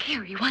 I don't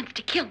care. He wants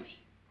to kill me.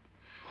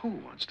 Who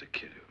wants to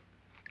kill you?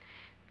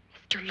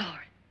 Mr.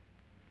 Lawrence.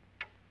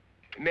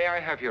 May I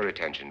have your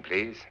attention,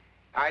 please?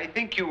 I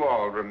think you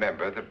all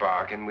remember the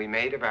bargain we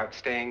made about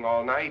staying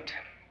all night.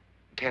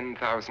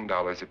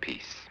 $10,000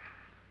 apiece.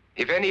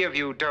 If any of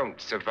you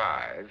don't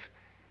survive,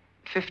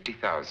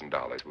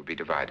 $50,000 will be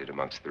divided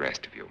amongst the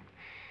rest of you.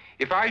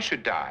 If I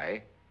should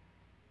die,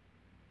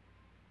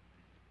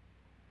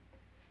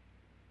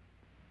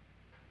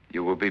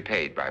 you will be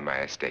paid by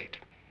my estate.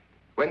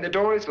 When the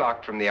door is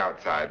locked from the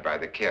outside by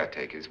the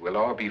caretakers, we'll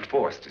all be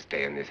forced to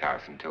stay in this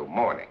house until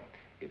morning.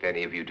 If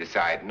any of you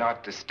decide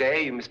not to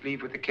stay, you must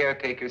leave with the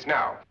caretakers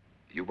now.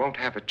 You won't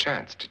have a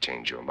chance to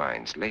change your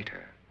minds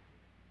later,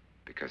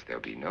 because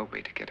there'll be no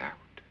way to get out.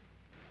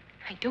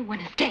 I don't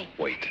want to stay.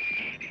 Wait.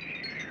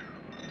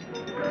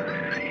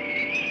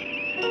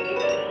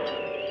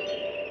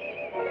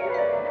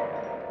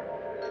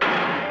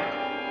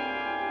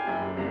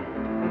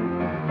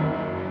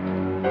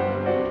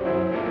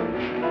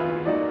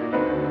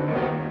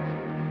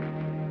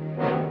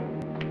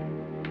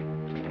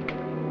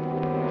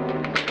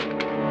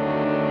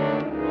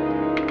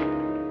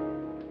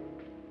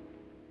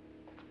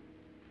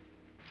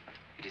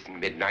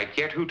 midnight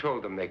yet. Who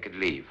told them they could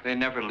leave? They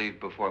never leave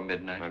before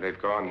midnight. Well, they've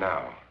gone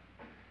now.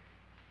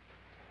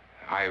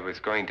 I was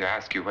going to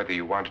ask you whether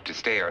you wanted to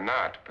stay or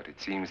not, but it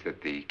seems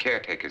that the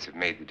caretakers have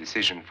made the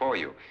decision for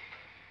you.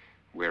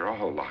 We're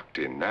all locked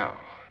in now.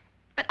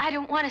 But I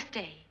don't want to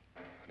stay.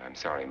 And I'm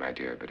sorry, my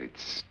dear, but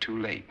it's too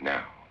late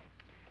now.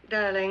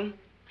 Darling,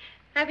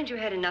 haven't you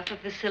had enough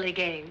of the silly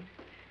game?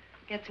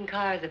 Get some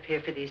cars up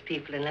here for these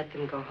people and let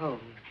them go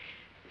home.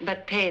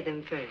 But pay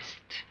them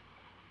first.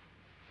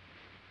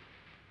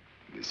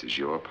 This is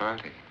your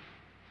party,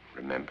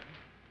 remember?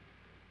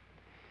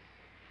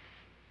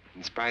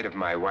 In spite of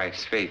my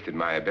wife's faith in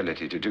my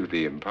ability to do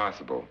the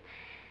impossible,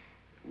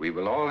 we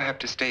will all have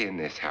to stay in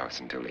this house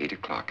until 8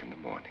 o'clock in the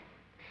morning.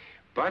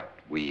 But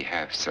we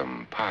have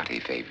some party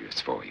favors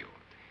for you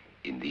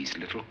in these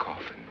little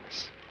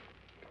coffins.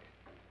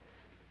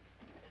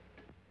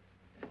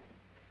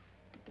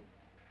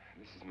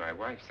 This is my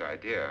wife's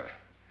idea.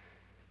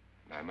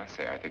 And I must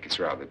say, I think it's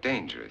rather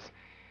dangerous.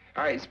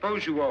 I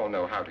suppose you all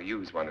know how to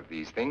use one of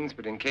these things,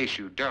 but in case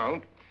you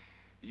don't,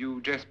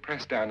 you just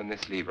press down on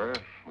this lever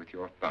with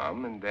your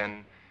thumb and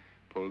then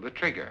pull the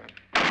trigger.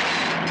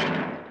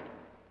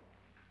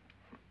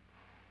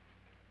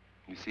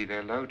 You see,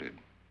 they're loaded.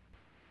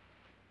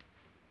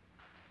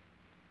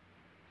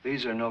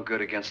 These are no good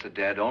against the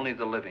dead, only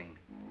the living.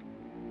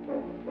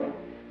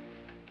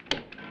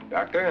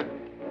 Doctor?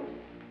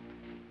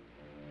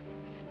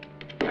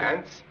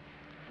 Lance?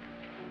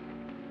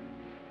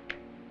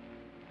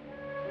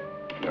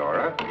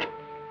 Nora?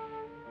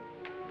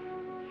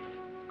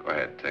 Go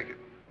ahead, take it.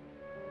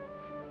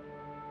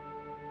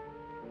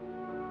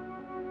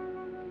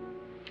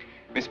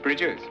 Miss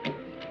Bridges?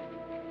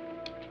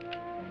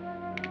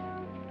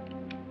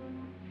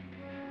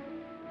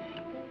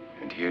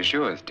 And here's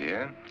yours,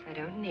 dear. I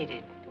don't need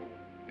it.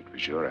 It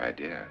was your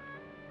idea.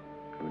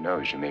 Who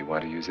knows, you may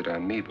want to use it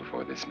on me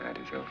before this night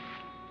is over.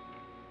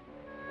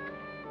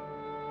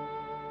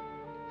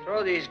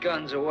 Throw these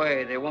guns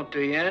away. They won't do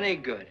you any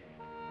good.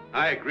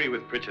 I agree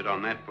with Pritchard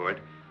on that point,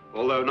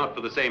 although not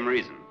for the same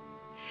reason.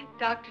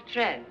 Dr.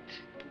 Trent,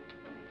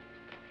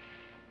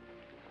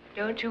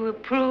 don't you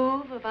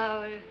approve of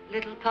our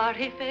little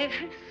party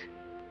favors?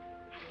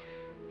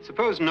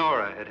 Suppose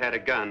Nora had had a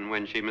gun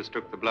when she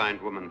mistook the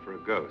blind woman for a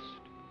ghost.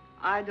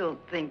 I don't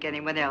think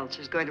anyone else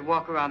is going to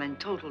walk around in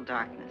total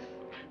darkness.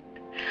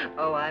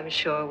 Oh, I'm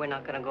sure we're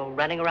not going to go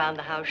running around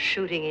the house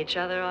shooting each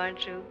other,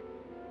 aren't you?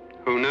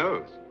 Who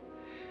knows?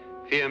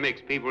 Fear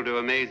makes people do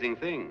amazing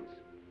things.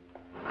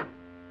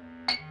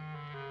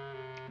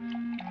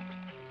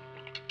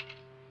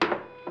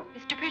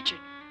 Mr. Pritchard,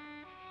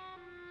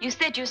 you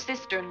said your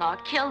sister-in-law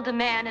killed a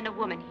man and a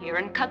woman here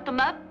and cut them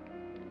up?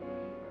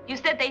 You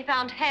said they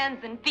found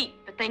hands and feet,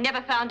 but they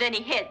never found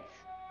any heads.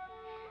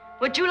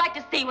 Would you like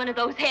to see one of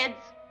those heads?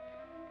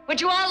 Would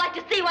you all like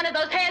to see one of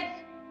those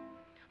heads?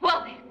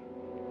 Well then,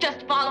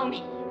 just follow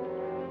me.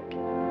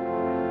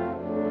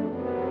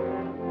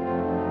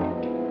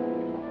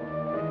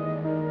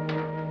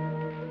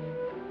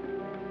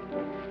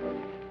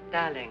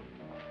 Darling,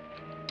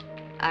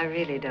 I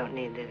really don't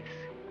need this.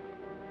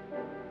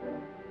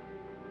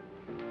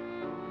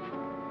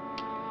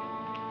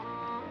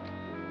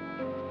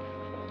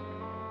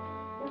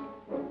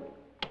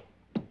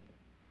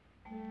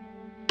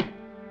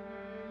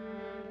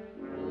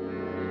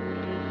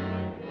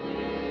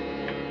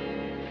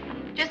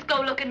 Just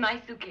go look in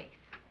my suitcase.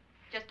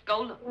 Just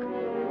go look.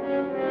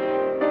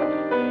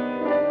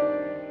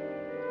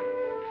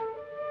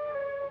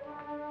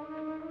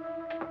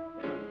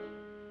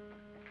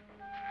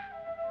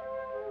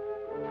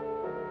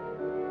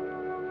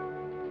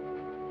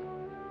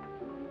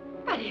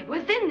 But it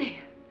was in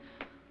there.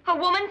 A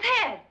woman's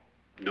head.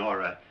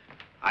 Nora,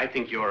 I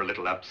think you're a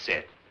little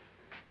upset.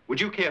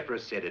 Would you care for a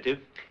sedative?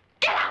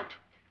 Get out!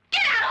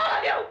 Get out, all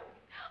of you! All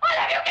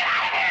of you, get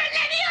out of here and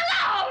leave me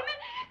alone!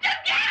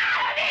 Just get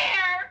out of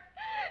here!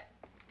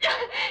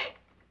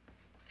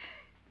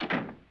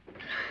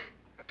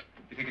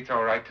 You think it's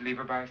all right to leave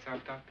her by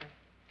herself, Doctor?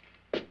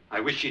 I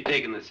wish she'd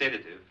taken the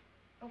sedative.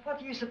 Well, what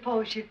do you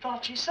suppose she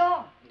thought she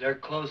saw? They're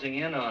closing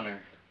in on her.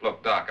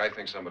 Look, Doc, I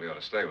think somebody ought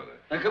to stay with her.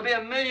 There could be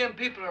 1 million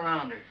people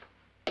around her.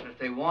 And if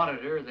they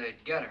wanted her,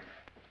 they'd get her.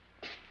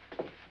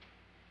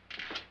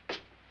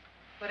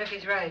 What if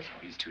he's right?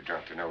 He's too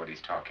drunk to know what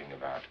he's talking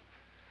about.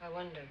 I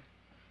wonder.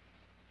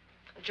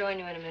 I'll join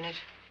you in a minute.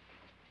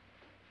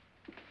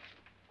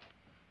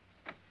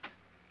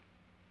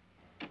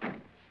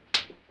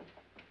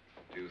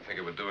 Do you think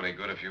it would do any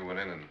good if you went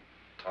in and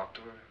talked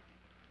to her?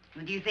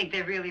 Well, do you think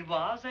there really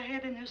was a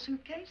head in her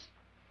suitcase?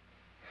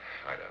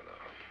 I don't know.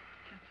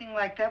 A thing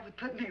like that would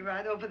put me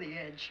right over the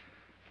edge.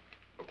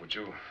 Look, would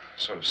you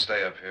sort of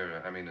stay up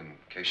here, I mean, in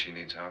case she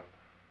needs help?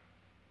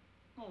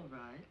 All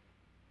right.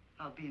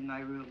 I'll be in my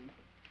room.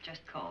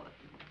 Just call it.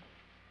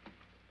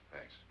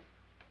 Thanks.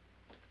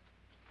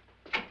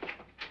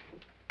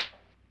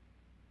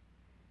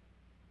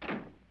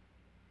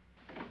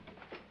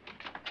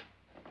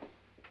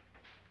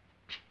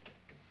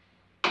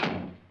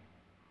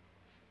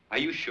 Are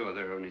you sure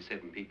there are only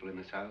 7 people in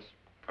this house?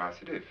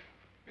 Positive,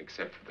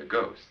 except for the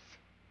ghosts.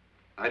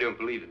 I don't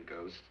believe in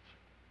ghosts,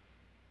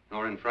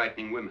 nor in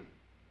frightening women.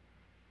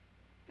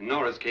 In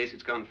Nora's case,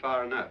 it's gone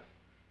far enough.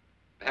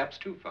 Perhaps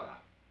too far.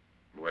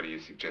 What do you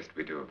suggest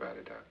we do about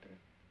it, Doctor?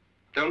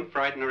 Don't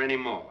frighten her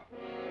anymore.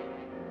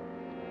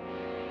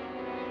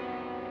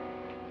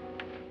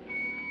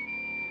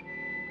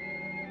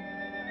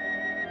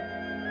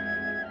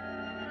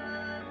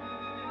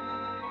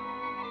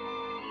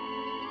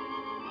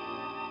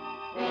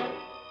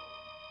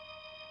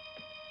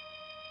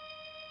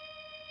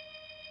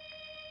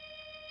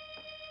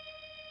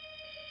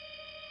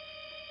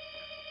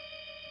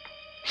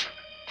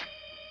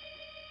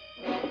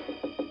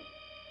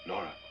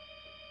 Nora?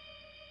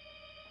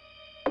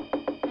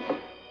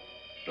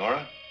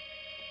 Nora?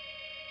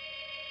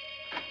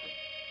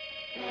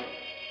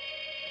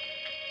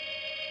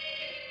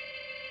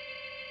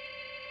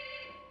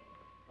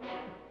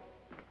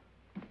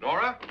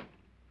 Nora?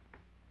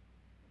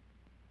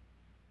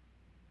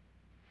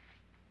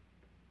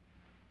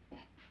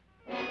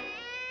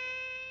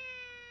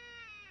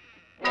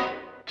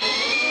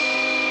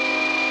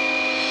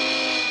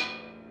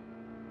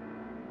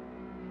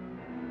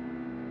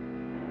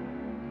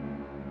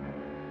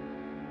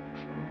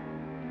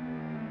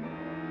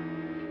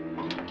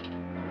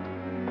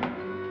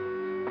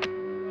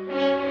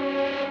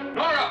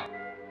 Nora!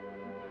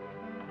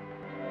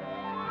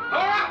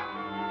 Nora!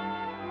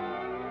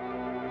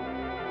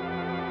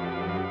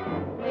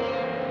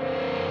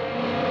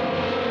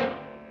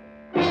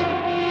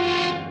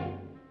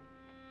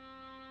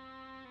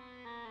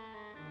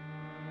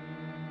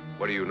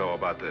 What do you know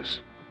about this?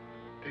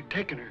 They've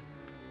taken her.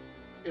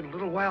 In a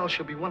little while,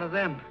 she'll be one of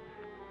them.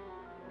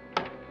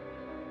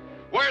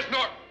 Where's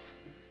Nora?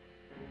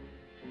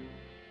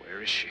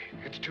 Where is she?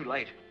 It's too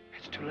late.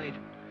 It's too late.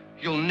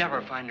 You'll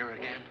never find her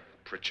again.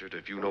 Pritchard,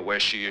 if you know where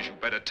she is, you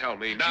better tell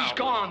me now. She's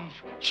gone.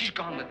 She's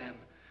gone with them.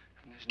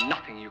 And there's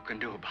nothing you can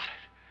do about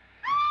it.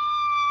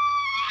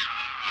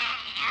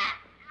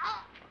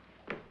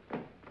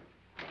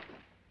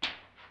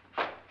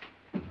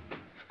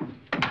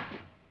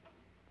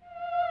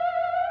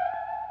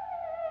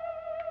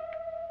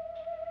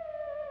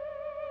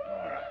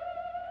 Nora.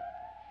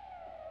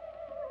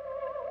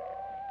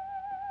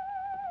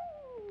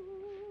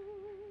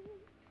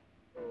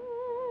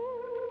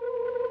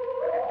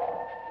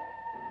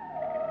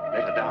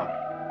 Let her down.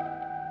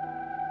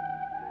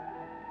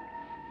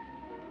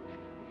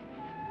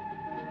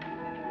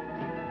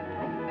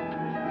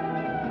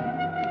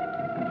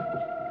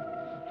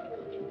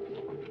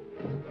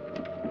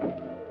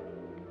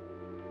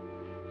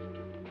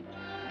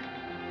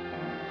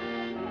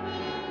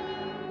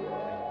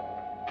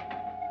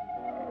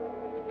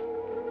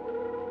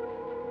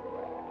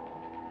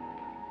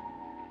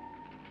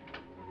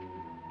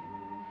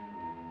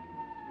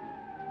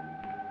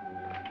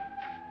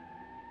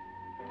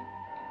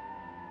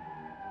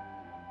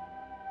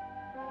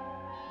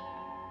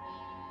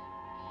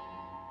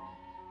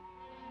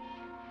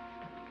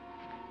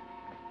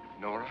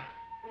 Nora?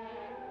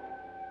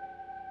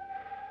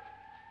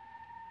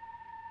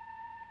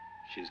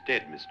 She's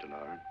dead, Mr.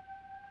 Lauren.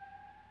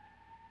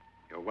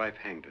 Your wife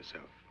hanged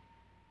herself.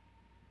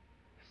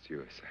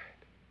 Suicide.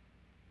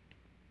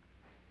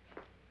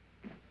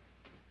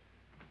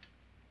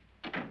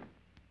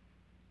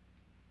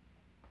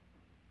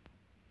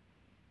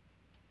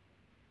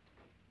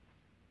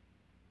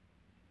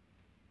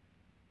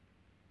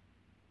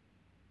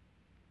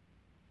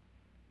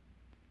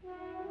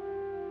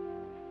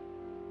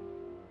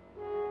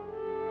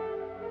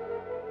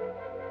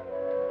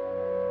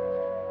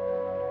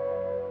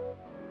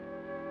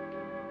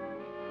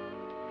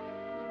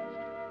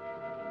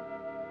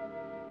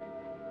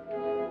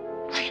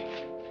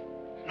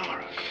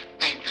 Nora,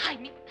 Please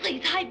hide me.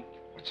 Please hide me.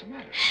 what's the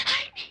matter?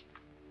 Hide me.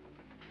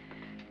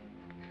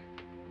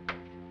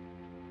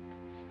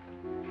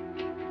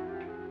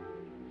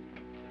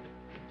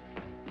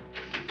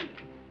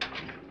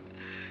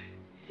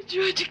 He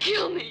tried to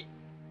kill me.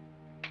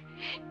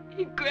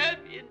 He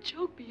grabbed me and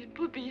choked me and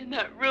put me in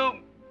that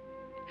room.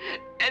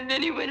 And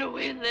then he went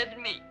away and left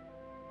me.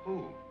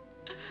 Who?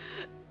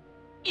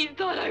 He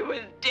thought I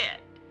was dead.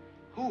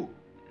 Who?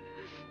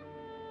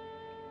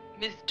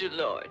 Mr.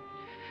 Lord.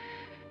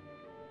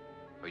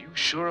 Are you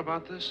sure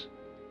about this?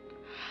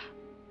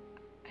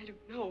 I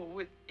don't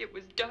know. It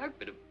was dark,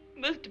 but it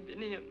must have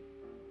been him.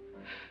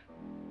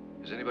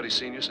 Has anybody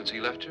seen you since he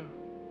left you?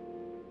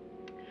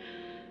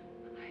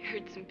 I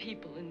heard some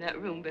people in that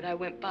room, but I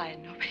went by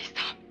and nobody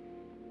saw me.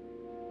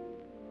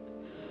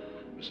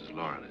 Mrs.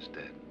 Lauren is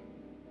dead.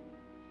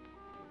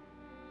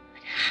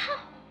 But how?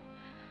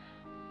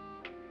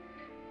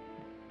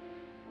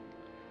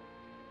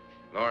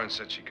 Lauren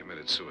said she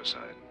committed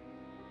suicide,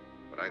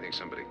 but I think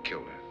somebody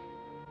killed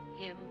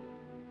her. Him?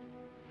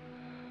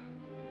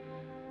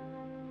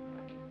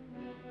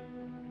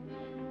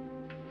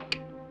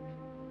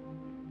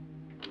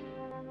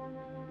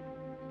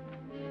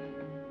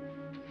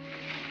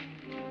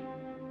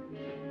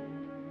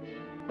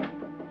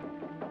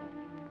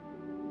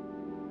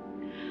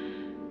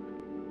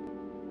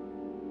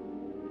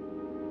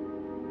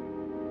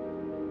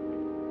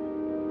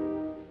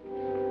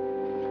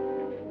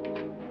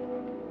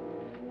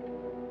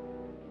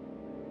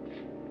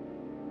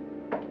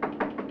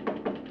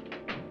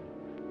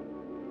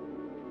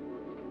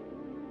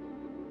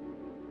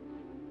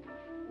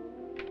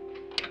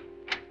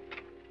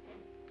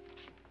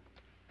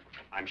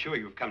 I'm sure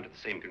you've come to the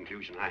same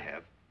conclusion I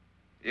have.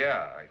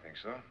 Yeah, I think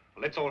so.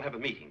 Well, let's all have a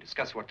meeting,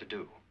 discuss what to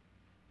do.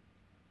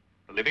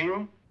 The living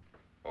room?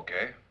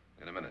 Okay,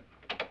 in a minute.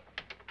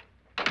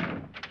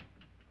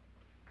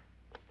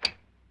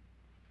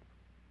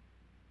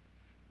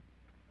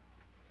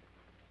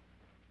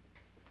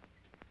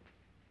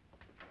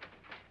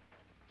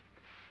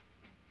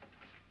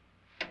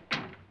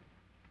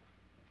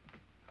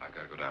 I've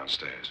got to go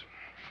downstairs.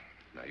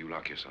 Now, you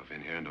lock yourself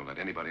in here and don't let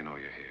anybody know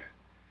you're here.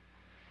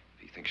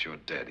 If he thinks you're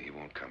dead, he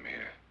won't come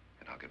here.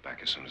 And I'll get back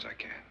as soon as I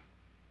can.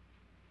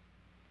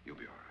 You'll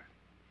be all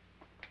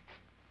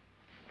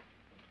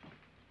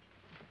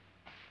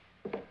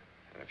right.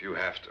 And if you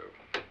have to,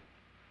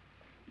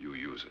 you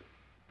use it.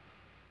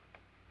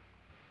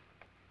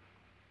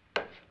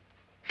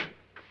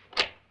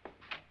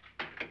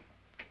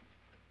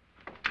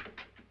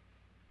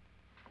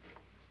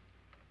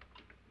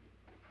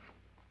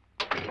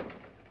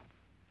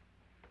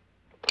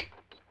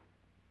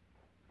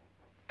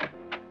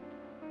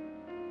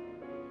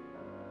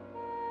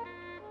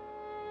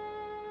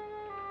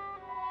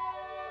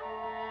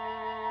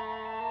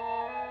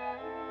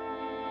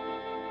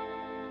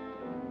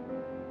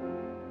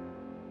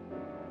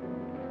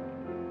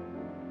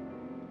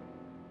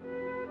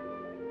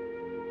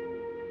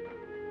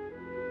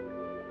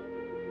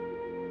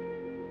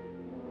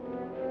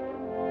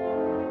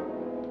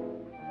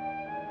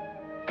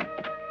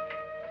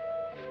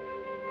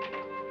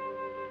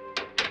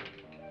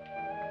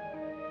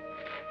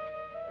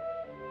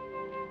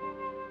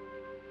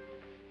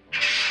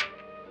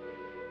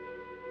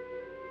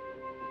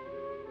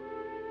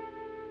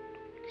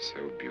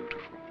 So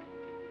beautiful.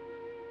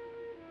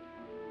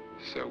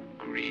 So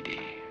greedy.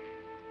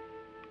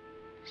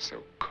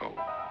 So cold.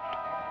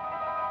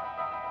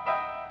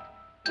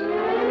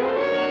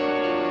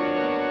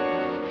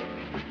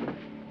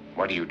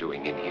 What are you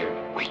doing in here?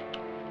 Wait.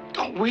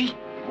 Don't wait.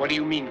 What do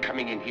you mean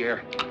coming in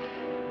here?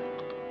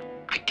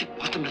 I didn't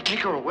want them to take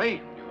her away.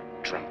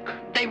 You're drunk.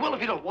 They will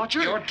if you don't watch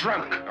her. You're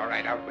drunk. All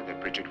right, out with it,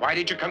 Bridget. Why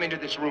did you come into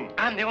this room?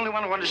 I'm the only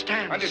one who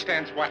understands.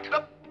 Understands what?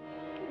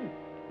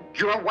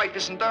 Your wife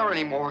isn't there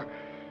anymore.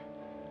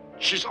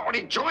 She's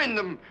already joined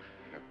them.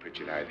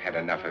 Bridget, I've had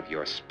enough of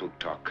your spook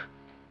talk.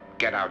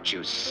 Get out,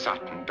 you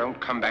sot, and don't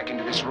come back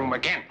into this room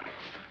again.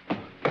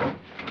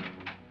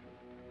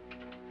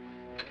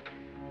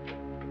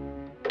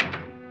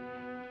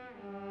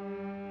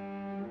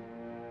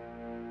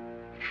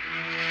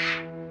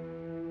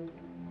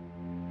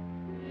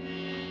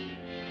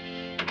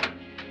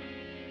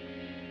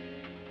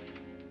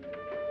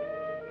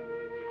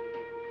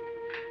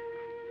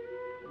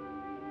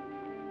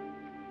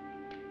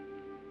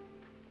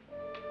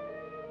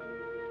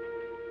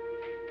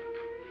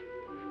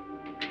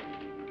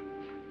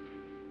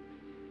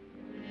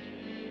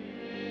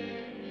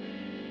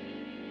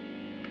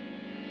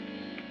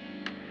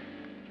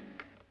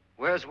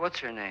 Where's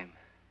what's-her-name?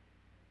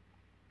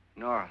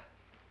 Nora.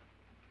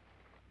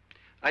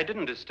 I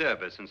didn't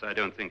disturb her since I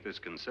don't think this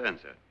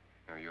concerns her.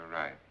 No, you're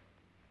right.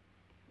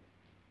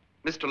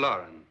 Mr.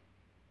 Loren,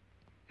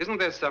 isn't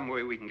there some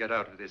way we can get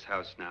out of this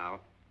house now?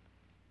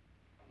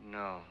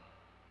 No,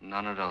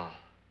 none at all.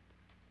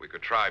 We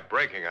could try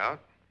breaking out.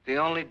 The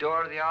only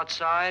door to the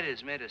outside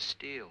is made of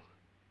steel.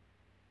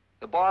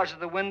 The bars of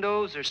the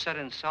windows are set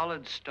in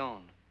solid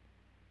stone.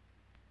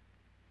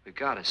 We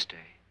gotta stay.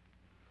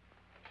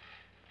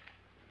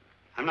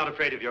 I'm not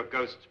afraid of your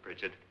ghosts,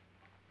 Bridget.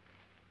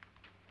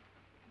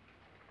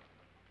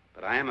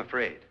 But I am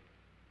afraid.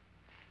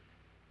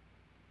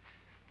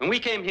 When we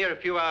came here a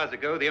few hours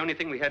ago, the only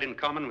thing we had in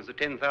common was the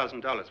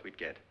 $10,000 we'd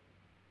get.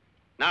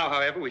 Now,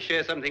 however, we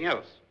share something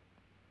else.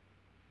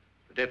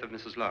 The death of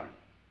Mrs. Loren.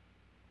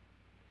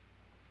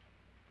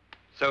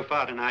 So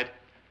far tonight,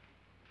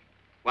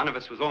 one of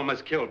us was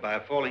almost killed by a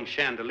falling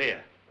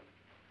chandelier.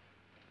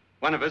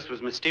 One of us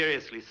was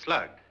mysteriously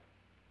slugged.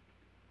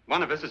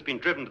 One of us has been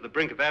driven to the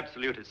brink of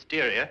absolute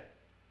hysteria,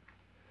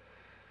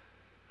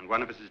 and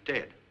one of us is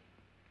dead.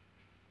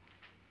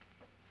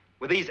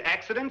 Were these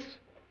accidents?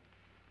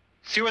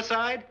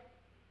 Suicide?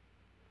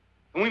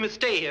 And we must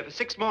stay here for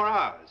 6 more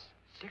hours.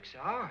 6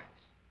 hours?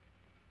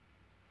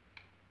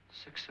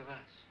 6 of us.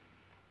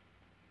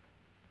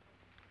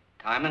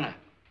 Time enough.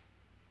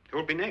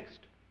 Who'll be next?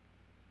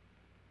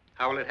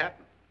 How will it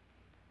happen?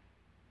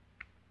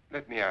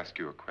 Let me ask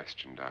you a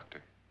question,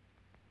 Doctor.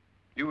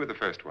 You were the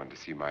first one to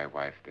see my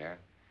wife there.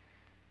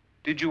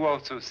 Did you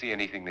also see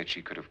anything that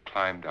she could have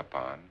climbed up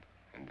on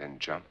and then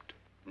jumped?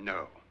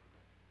 No.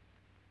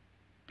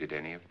 Did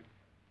any of you?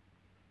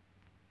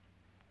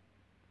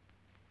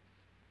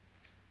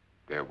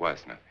 There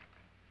was nothing.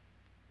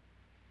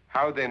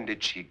 How then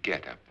did she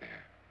get up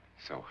there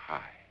so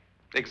high?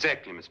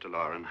 Exactly, Mr.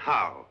 Loren.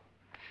 How?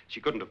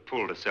 She couldn't have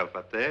pulled herself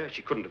up there.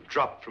 She couldn't have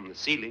dropped from the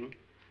ceiling.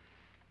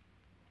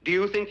 Do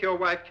you think your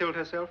wife killed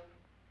herself?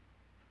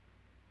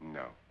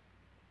 No.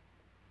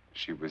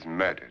 She was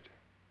murdered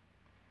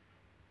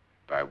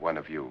by one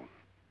of you.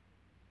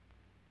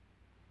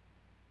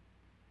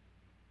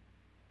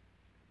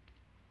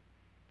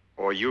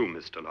 Or you,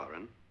 Mr.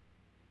 Loren.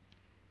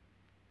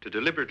 To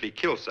deliberately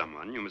kill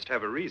someone, you must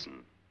have a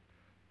reason.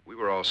 We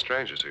were all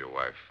strangers to your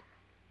wife.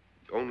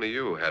 Only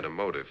you had a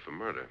motive for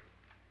murder.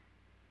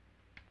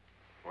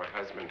 What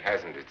husband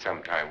hasn't at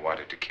some time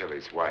wanted to kill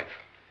his wife?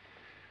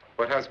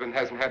 What husband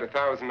hasn't had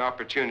 1,000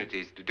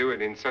 opportunities to do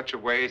it in such a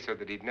way so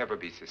that he'd never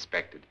be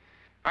suspected?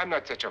 I'm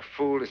not such a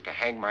fool as to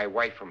hang my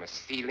wife from a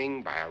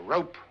ceiling by a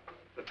rope.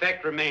 The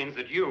fact remains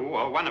that you,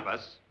 or one of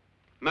us,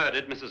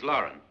 murdered Mrs.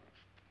 Lauren.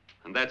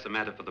 And that's a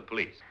matter for the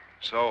police.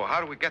 So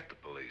how do we get the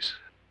police?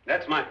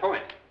 That's my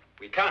point.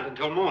 We can't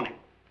until morning.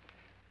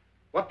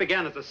 What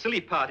began as a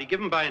silly party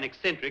given by an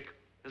eccentric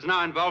has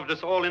now involved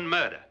us all in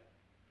murder.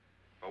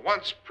 For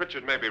once,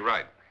 Pritchard may be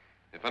right.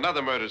 If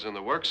another murder's in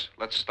the works,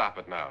 let's stop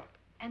it now.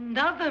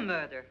 Another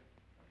murder?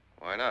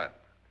 Why not?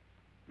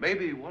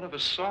 Maybe one of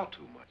us saw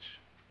too much.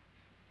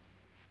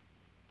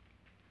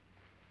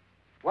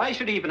 Why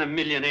should even a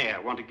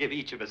millionaire want to give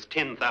each of us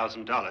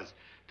 $10,000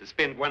 to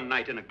spend one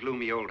night in a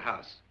gloomy old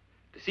house?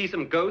 To see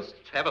some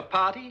ghosts, have a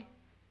party?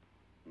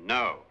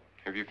 No.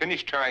 Have you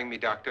finished trying me,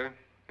 Doctor?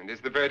 And is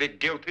the verdict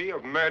guilty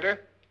of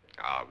murder?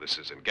 Oh, this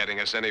isn't getting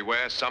us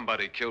anywhere.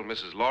 Somebody killed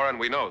Mrs. Lauren.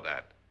 We know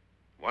that.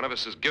 One of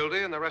us is guilty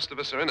and the rest of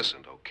us are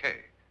innocent, okay.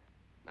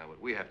 Now,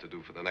 what we have to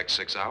do for the next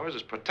 6 hours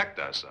is protect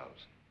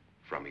ourselves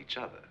from each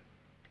other.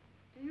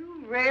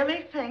 You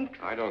really think?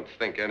 I don't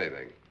think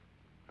anything.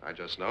 I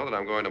just know that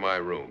I'm going to my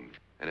room.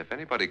 And if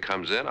anybody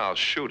comes in, I'll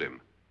shoot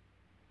him.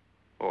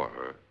 Or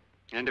her.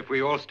 And if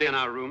we all stay in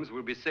our rooms,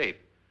 we'll be safe.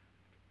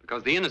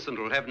 Because the innocent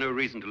will have no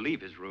reason to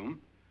leave his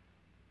room.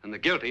 And the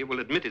guilty will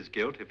admit his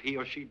guilt if he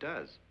or she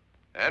does.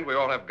 And we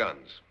all have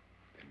guns.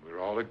 And we're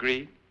all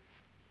agreed?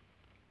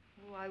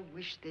 Oh, I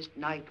wish this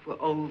night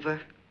were over.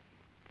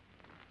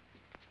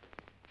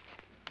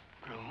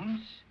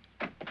 Rooms?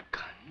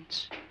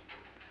 Guns?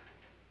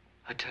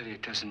 I tell you,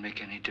 it doesn't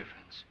make any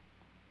difference.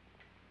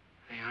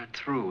 They aren't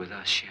through with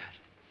us yet.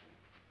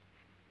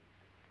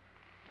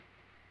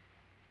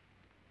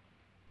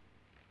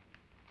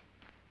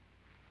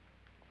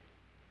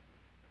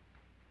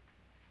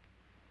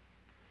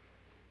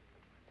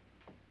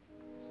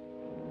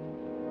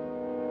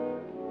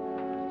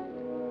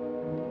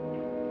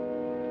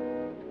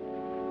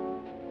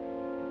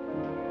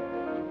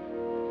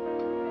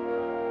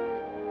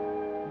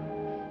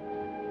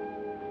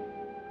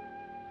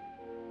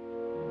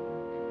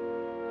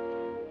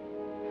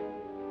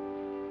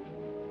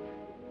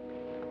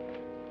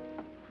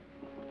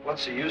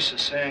 What's the use of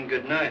saying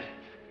goodnight?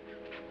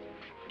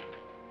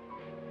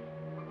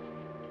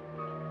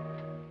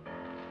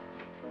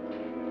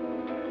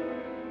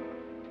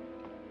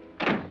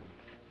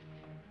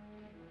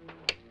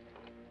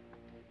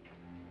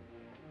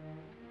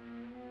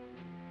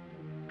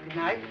 Good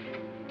night.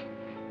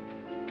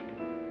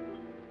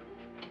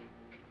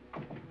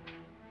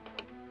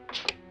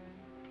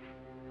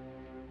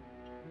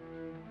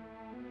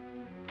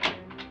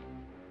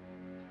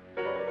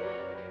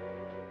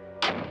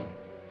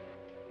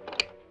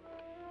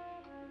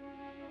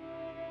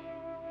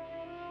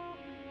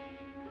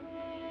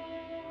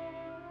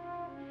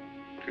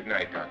 Good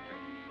night, Doctor.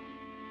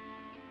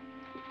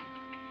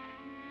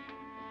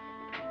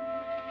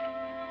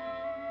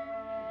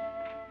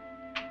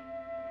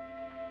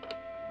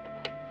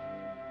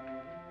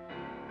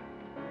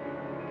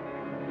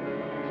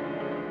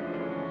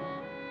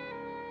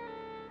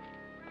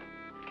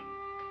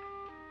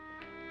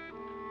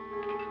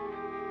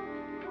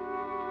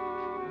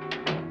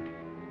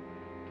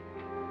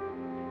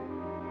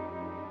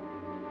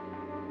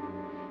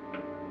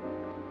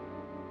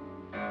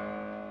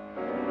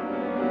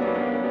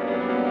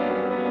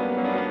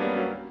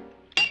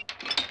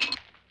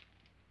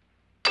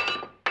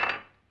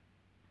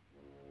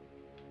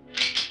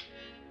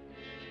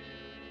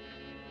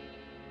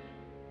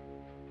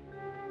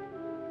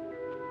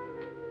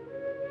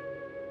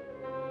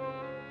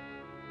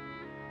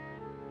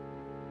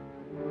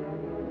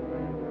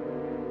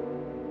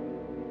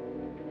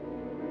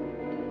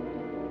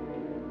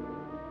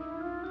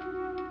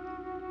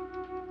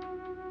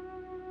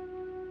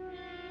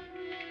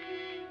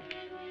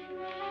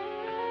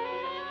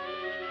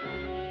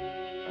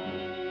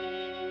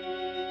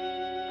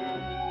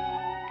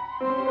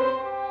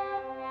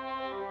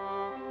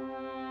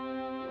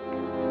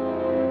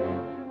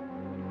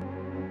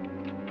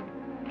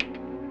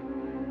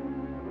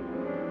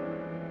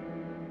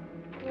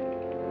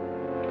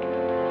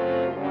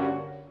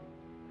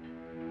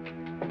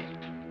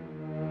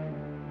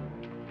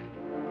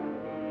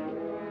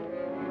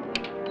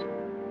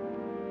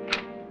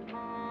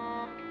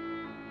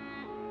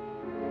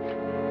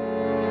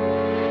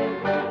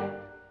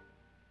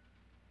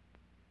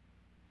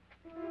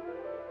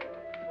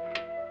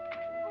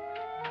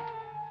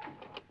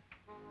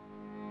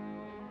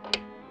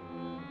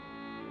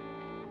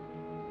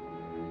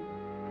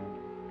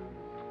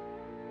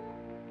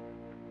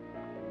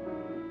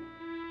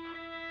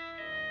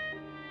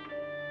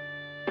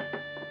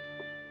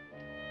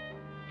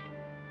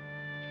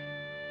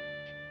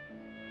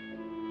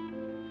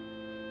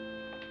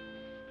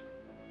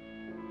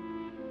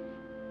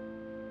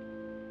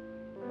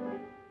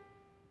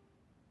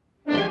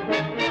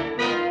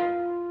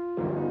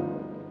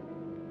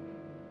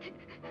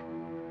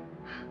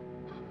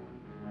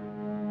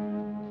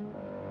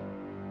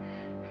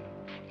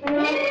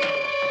 Nora,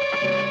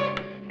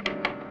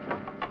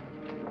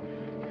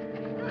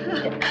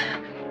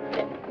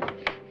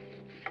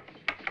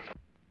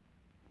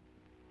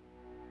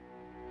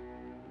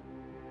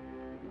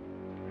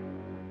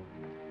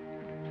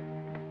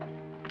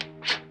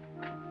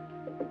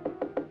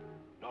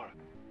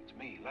 it's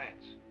me,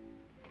 Lance.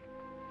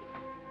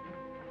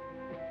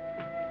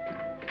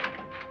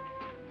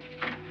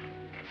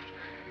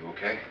 You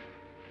okay?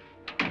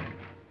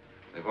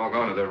 They've all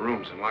gone to their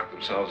rooms and locked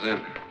themselves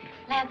in.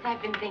 Lance,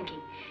 I've been thinking.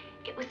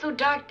 It was so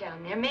dark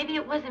down there. Maybe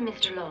it wasn't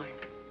Mr. Lorne.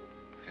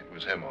 It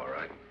was him, all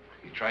right.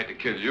 He tried to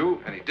kill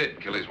you, and he did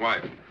kill his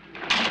wife.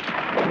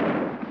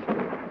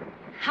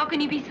 How can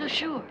you be so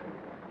sure?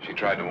 She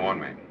tried to warn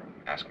me,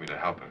 asked me to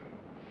help her.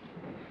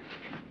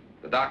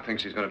 The doc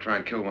thinks he's going to try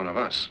and kill one of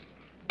us.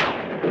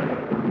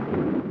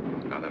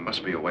 Now, there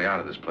must be a way out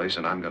of this place,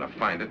 and I'm going to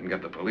find it and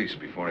get the police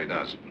before he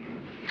does.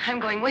 I'm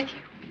going with you.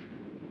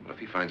 What if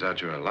he finds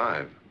out you're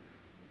alive?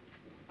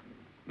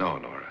 No,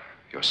 Nora.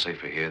 You're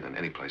safer here than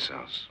any place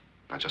else.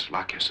 Now, just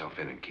lock yourself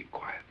in and keep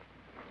quiet.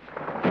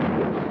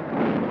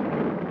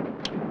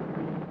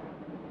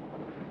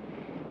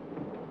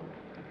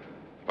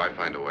 If I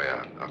find a way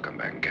out, I'll come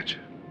back and get you.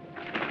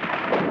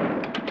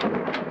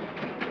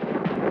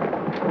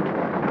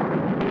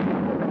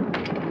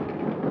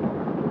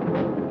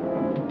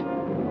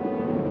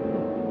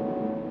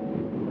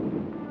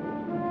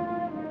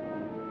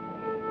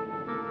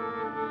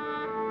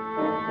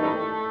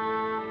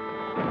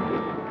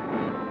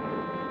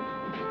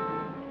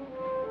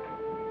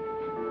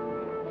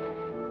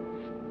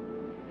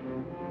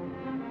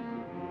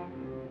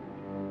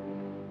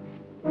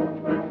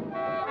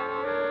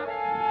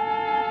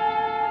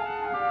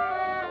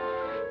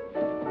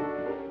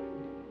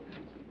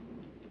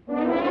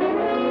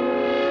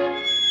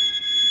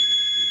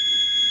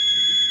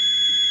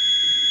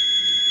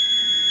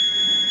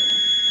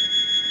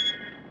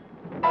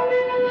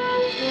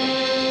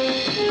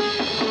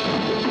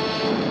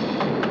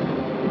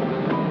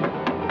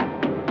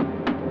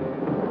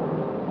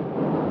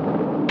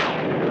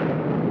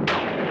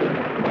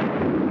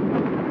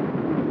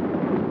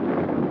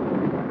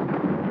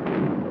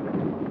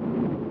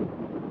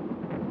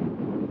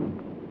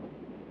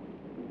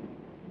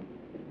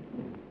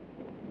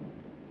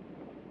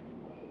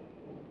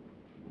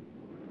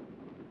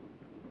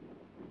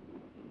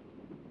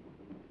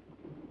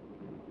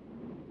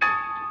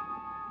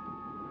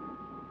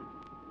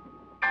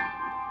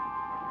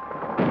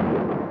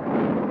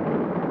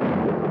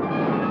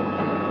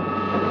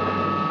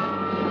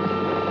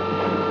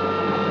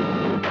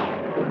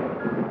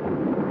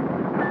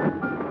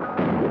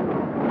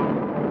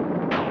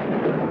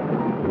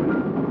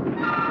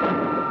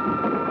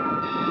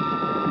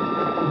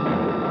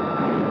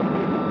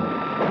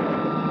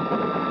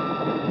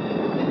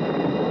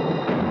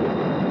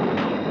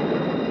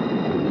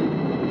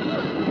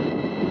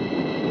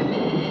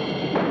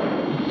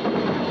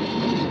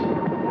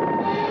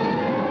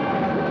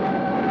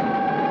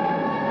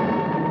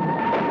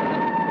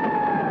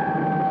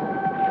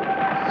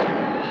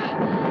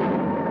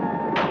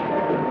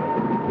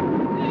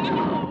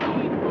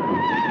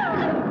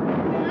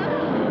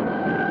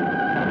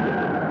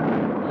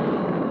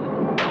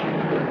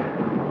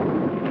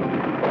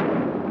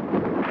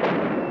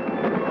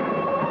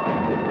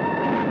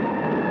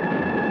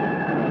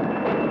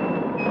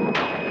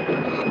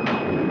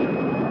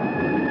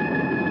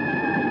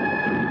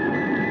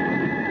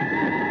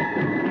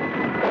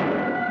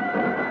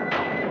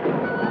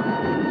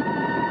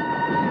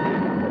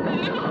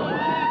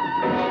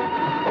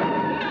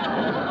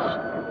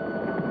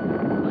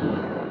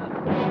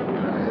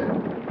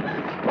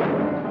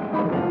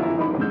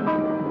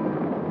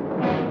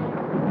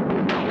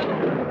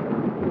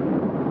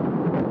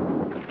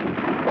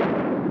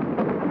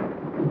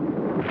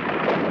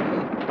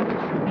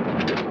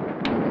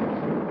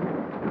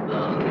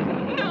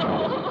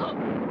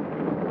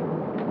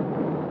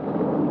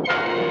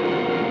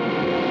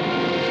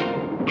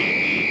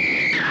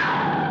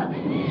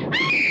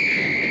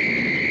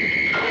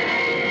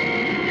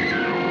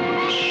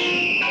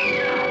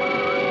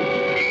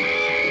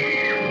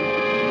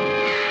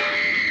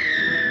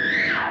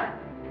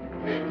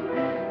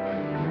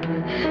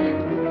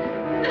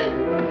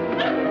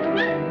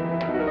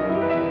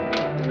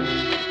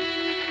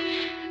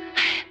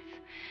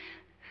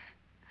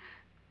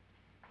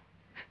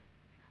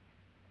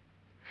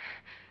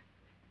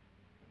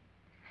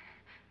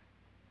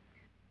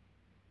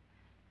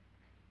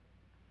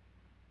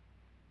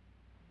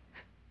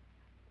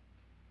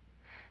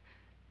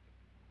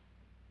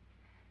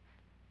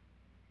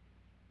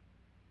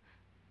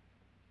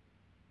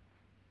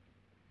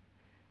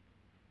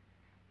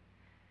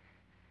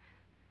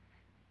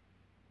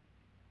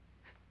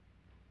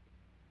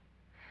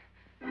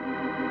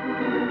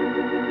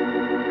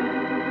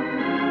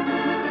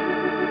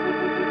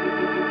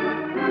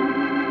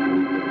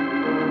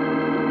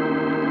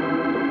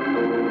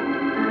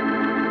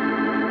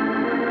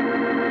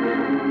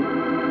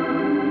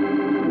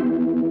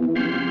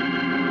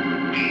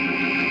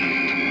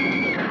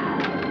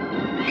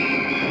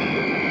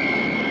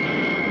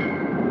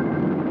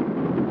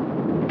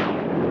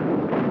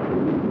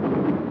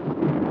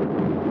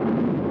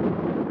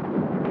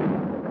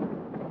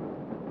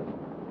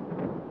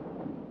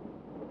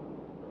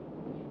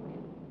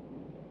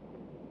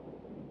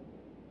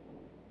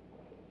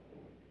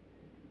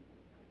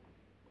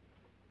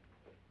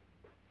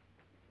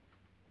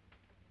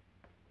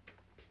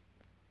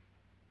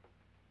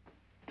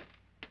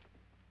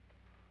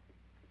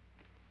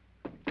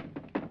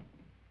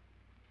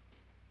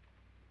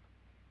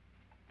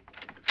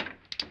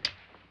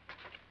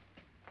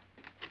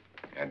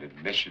 An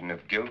admission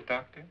of guilt,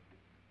 Doctor?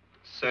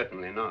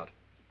 Certainly not.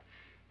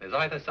 There's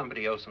either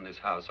somebody else in this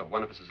house or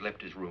one of us has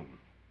left his room.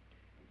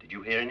 Did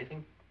you hear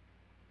anything?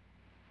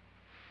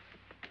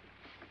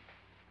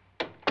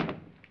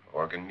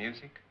 Organ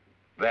music?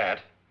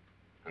 That,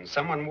 and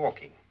someone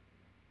walking.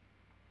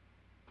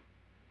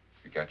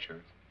 You got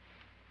yours?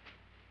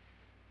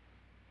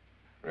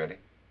 Ready?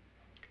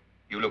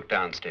 You look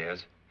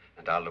downstairs,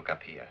 and I'll look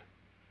up here.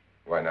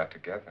 Why not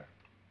together?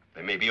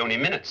 There may be only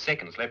minutes,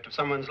 seconds left of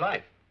someone's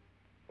life.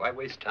 Why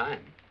waste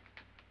time?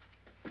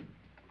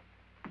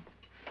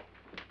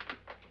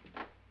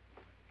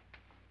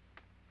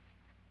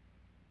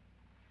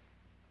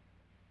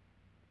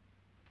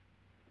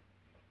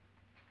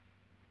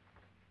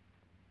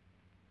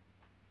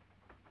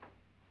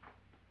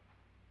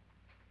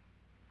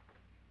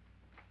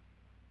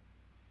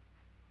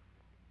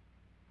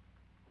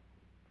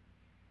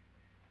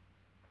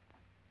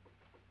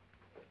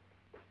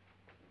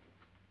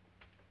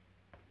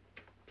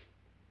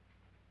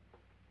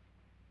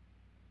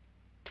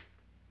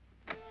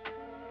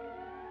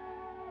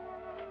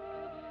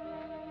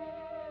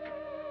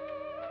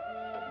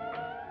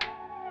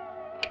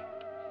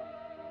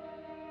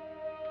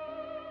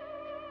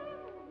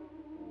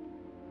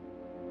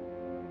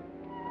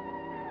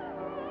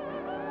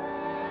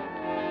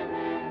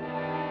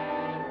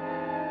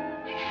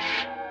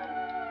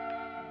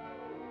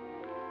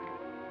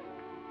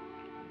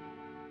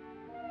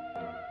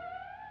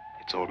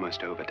 It's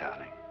almost over,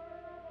 darling.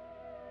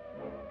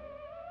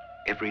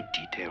 Every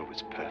detail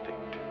was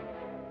perfect.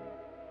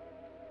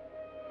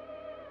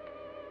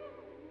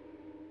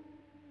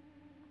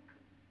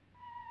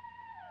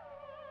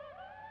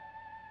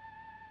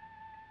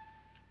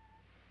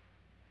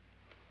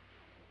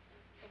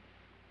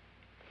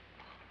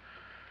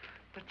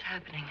 What's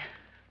happening?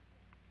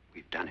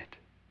 We've done it.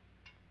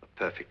 A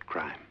perfect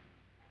crime.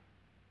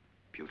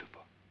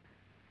 Beautiful.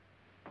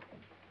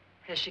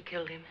 Has she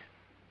killed him?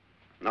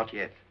 Not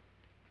yet,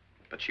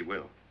 but she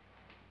will.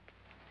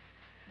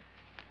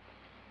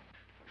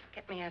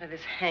 Get me out of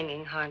this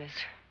hanging harness.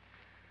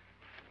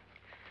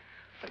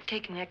 What's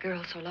taking that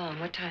girl so long?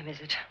 What time is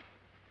it?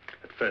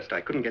 At first, I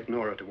couldn't get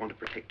Nora to want to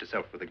protect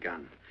herself with a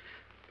gun.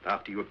 But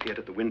after you appeared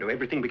at the window,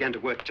 everything began to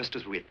work just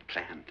as we had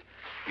planned.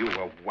 You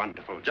were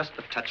wonderful. Just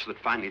the touch that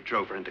finally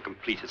drove her into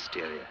complete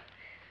hysteria.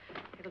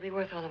 It'll be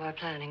worth all of our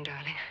planning,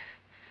 darling.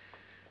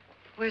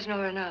 Where's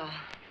Nora now?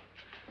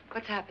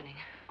 What's happening?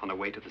 On her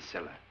way to the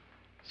cellar.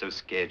 So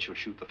scared she'll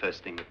shoot the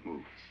first thing that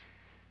moves.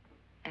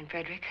 And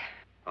Frederick?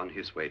 On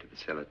his way to the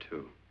cellar,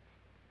 too.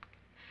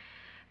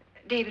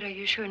 David, are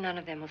you sure none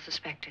of them will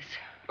suspect us?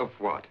 Of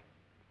what?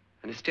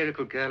 An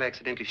hysterical girl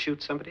accidentally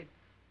shoots somebody?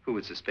 Who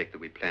would suspect that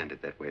we planned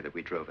it that way, that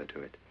we drove her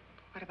to it?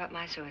 What about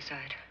my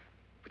suicide?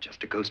 But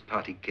just a ghost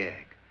party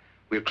gag.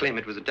 We'll claim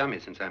it was a dummy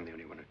since I'm the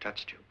only one who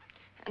touched you.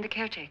 And the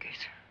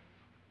caretakers?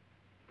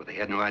 Well, they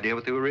had no idea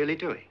what they were really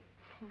doing.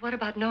 What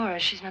about Nora?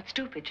 She's not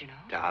stupid, you know.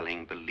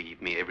 Darling,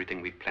 believe me,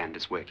 everything we've planned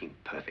is working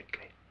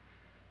perfectly.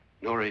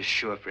 Nora is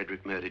sure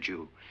Frederick murdered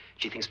you.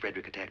 She thinks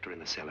Frederick attacked her in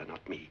the cellar,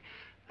 not me.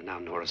 And now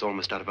Nora's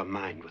almost out of her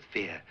mind with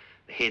fear.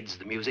 The heads,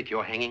 the music,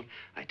 you're hanging.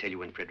 I tell you,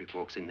 when Frederick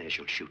walks in there,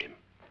 she'll shoot him.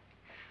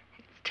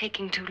 It's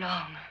taking too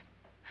long.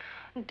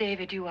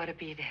 David, you ought to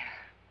be there.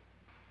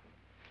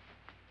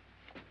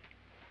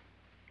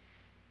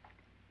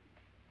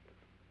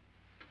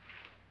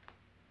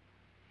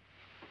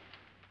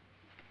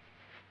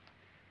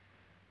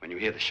 When you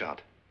hear the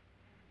shot,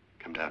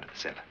 come down to the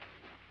cellar.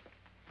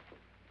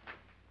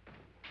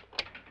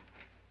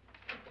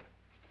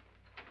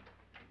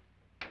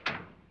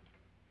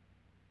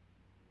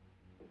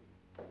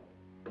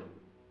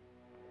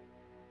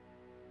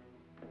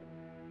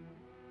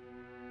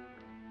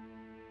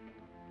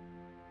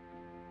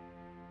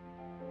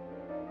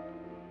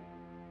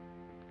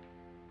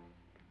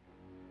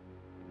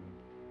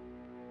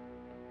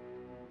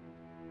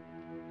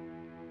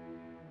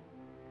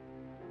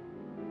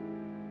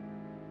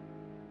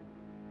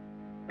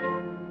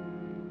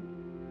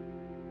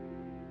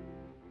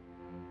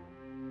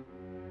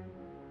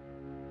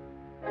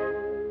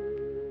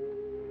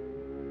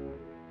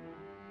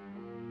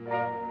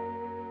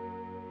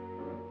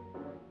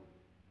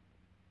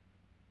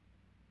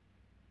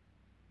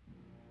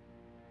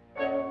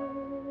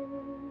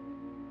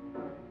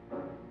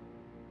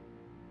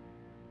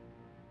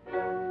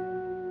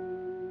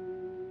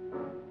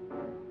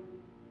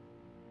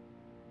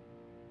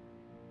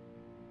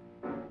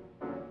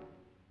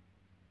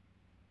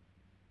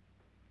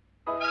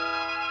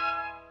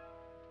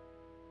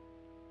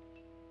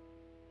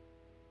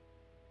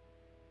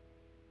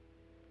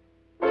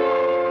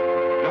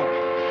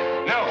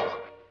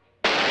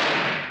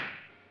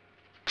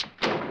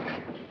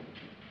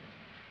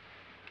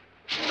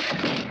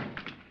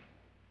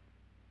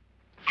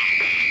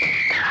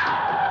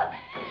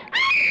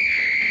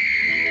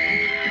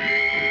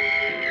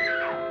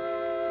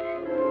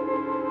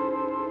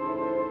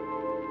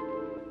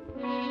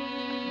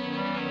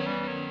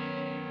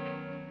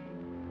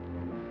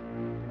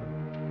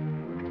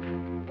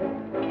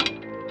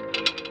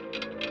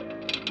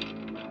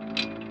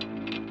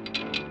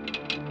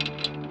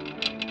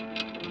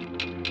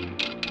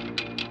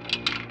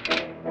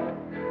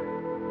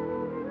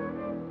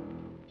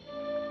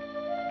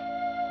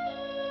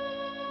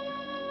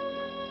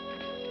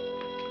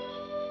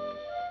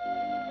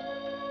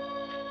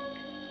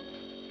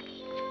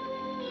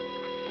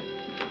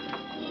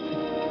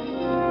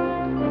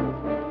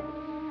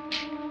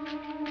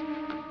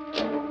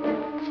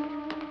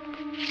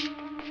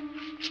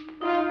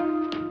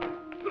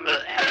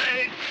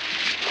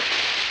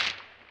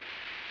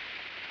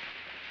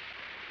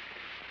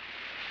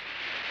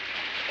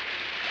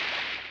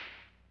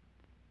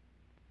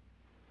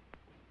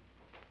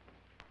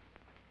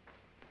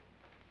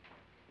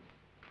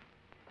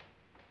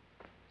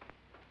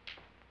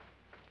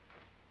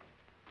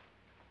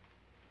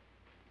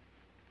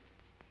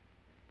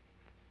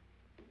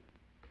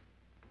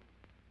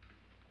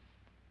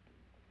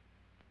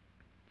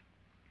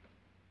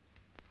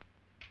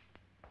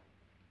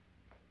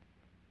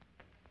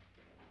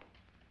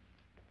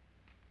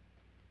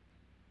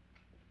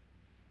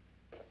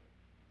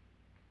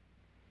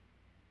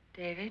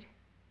 David?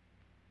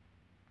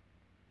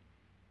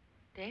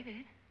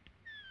 David?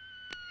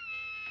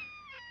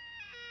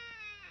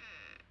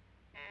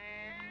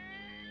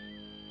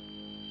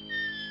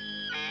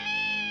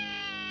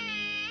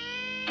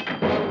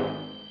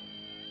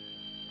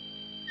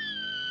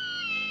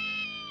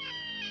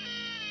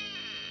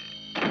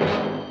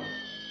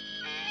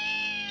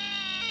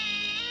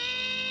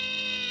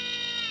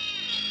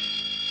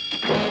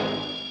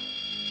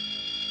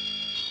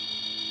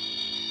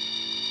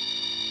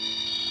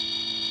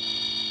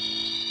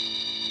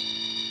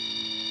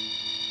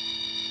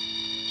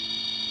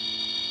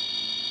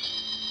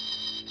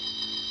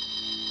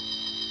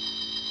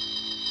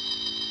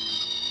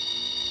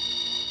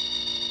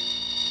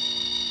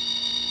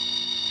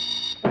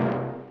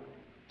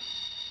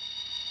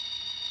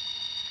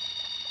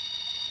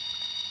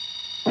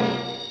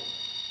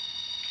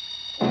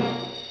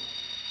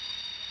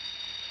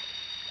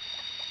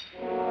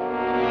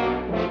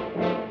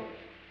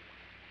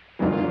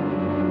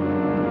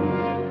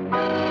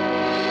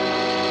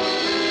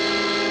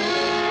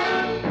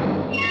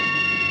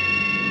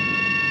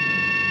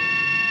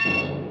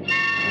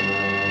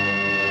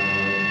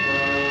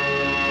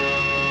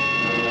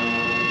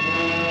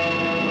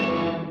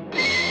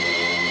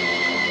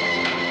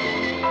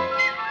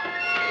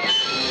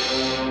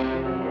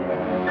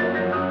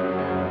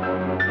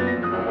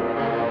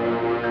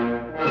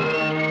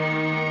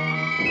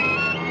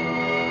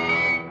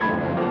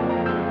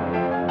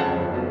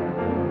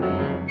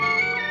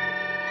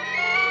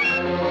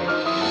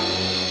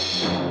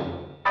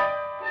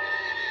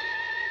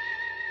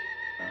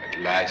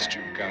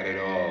 You've got it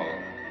all.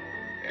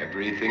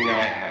 Everything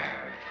I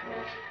have.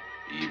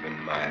 Even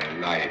my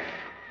life.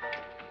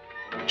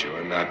 But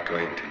you're not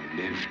going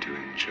to live to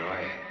enjoy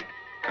it.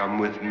 Come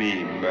with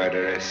me,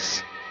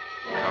 murderess.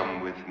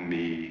 Come with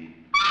me.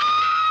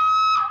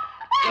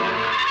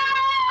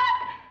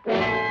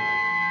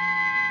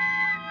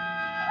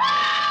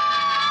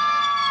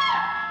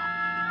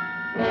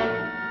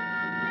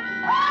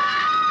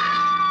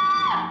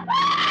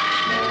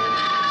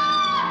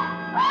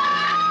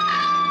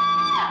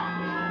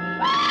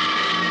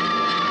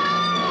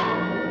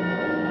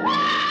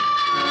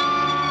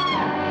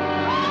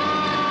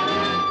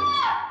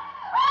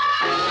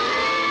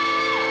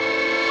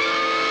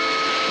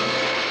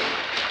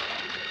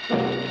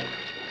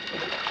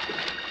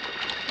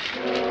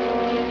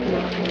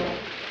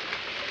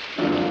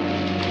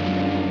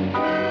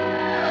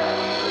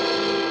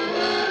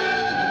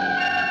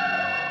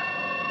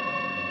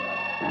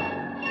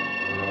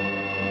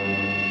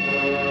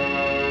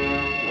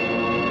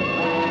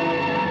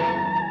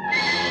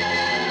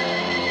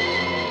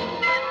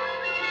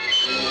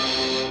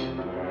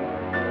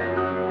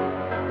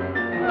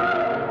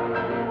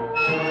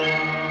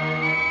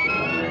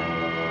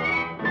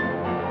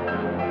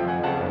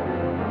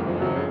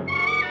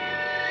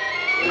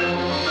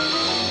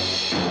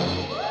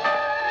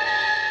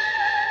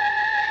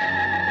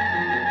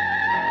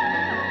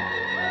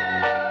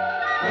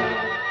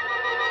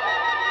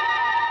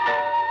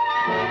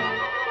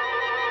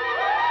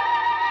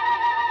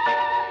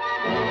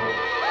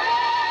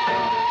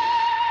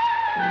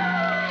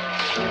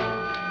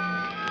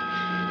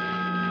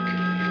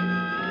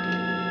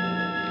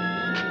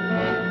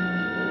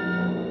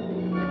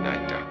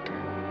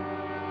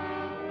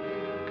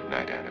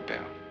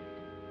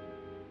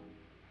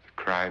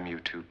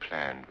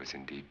 Was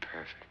indeed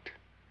perfect.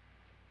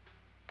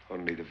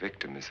 Only the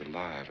victim is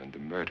alive and the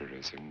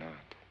murderers are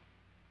not.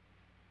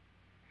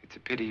 It's a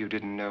pity you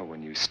didn't know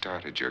when you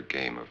started your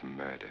game of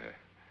murder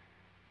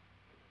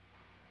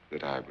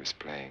that I was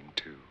playing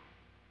too.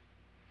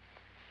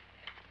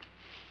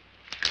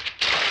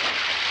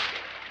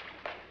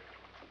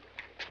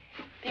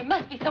 There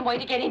must be some way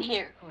to get in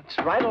here. Oh, it's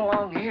right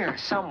along here,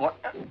 somewhere.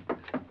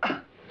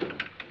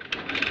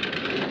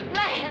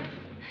 Lance!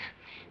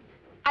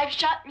 I've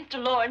shot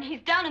Mr. Loren.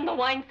 He's down in the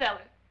wine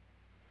cellar.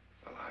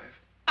 Alive?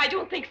 I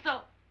don't think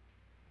so.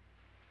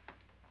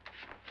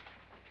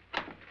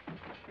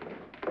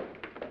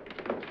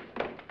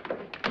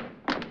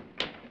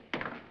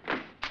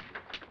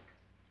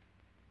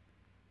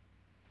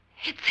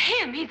 It's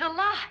him. He's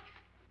alive.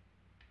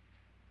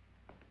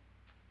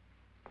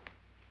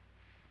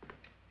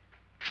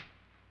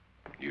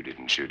 You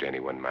didn't shoot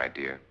anyone, my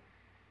dear.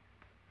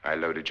 I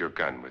loaded your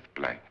gun with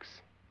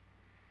blanks.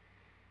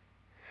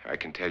 I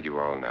can tell you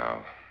all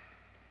now.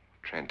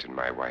 Trent and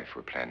my wife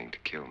were planning to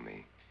kill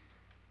me.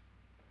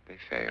 They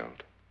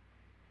failed.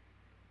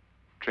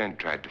 Trent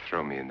tried to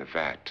throw me in the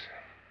vat.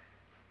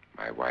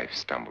 My wife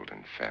stumbled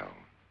and fell.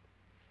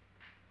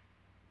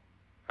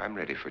 I'm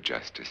ready for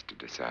justice to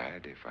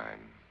decide if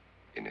I'm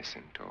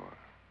innocent or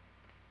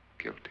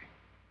guilty.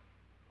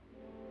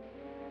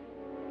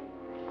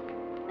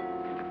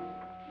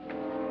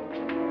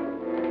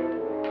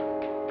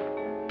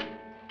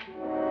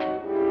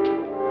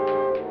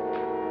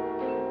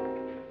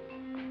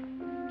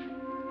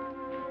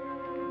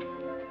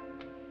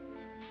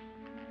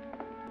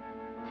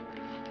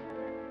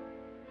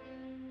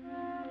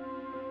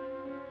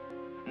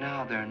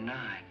 Now they're 9.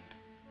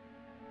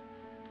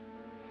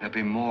 There'll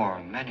be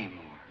more, many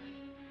more.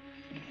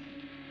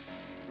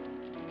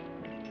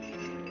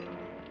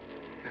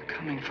 They're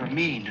coming for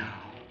me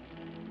now.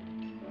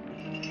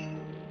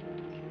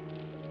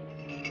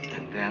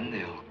 And then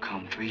they'll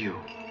come for you.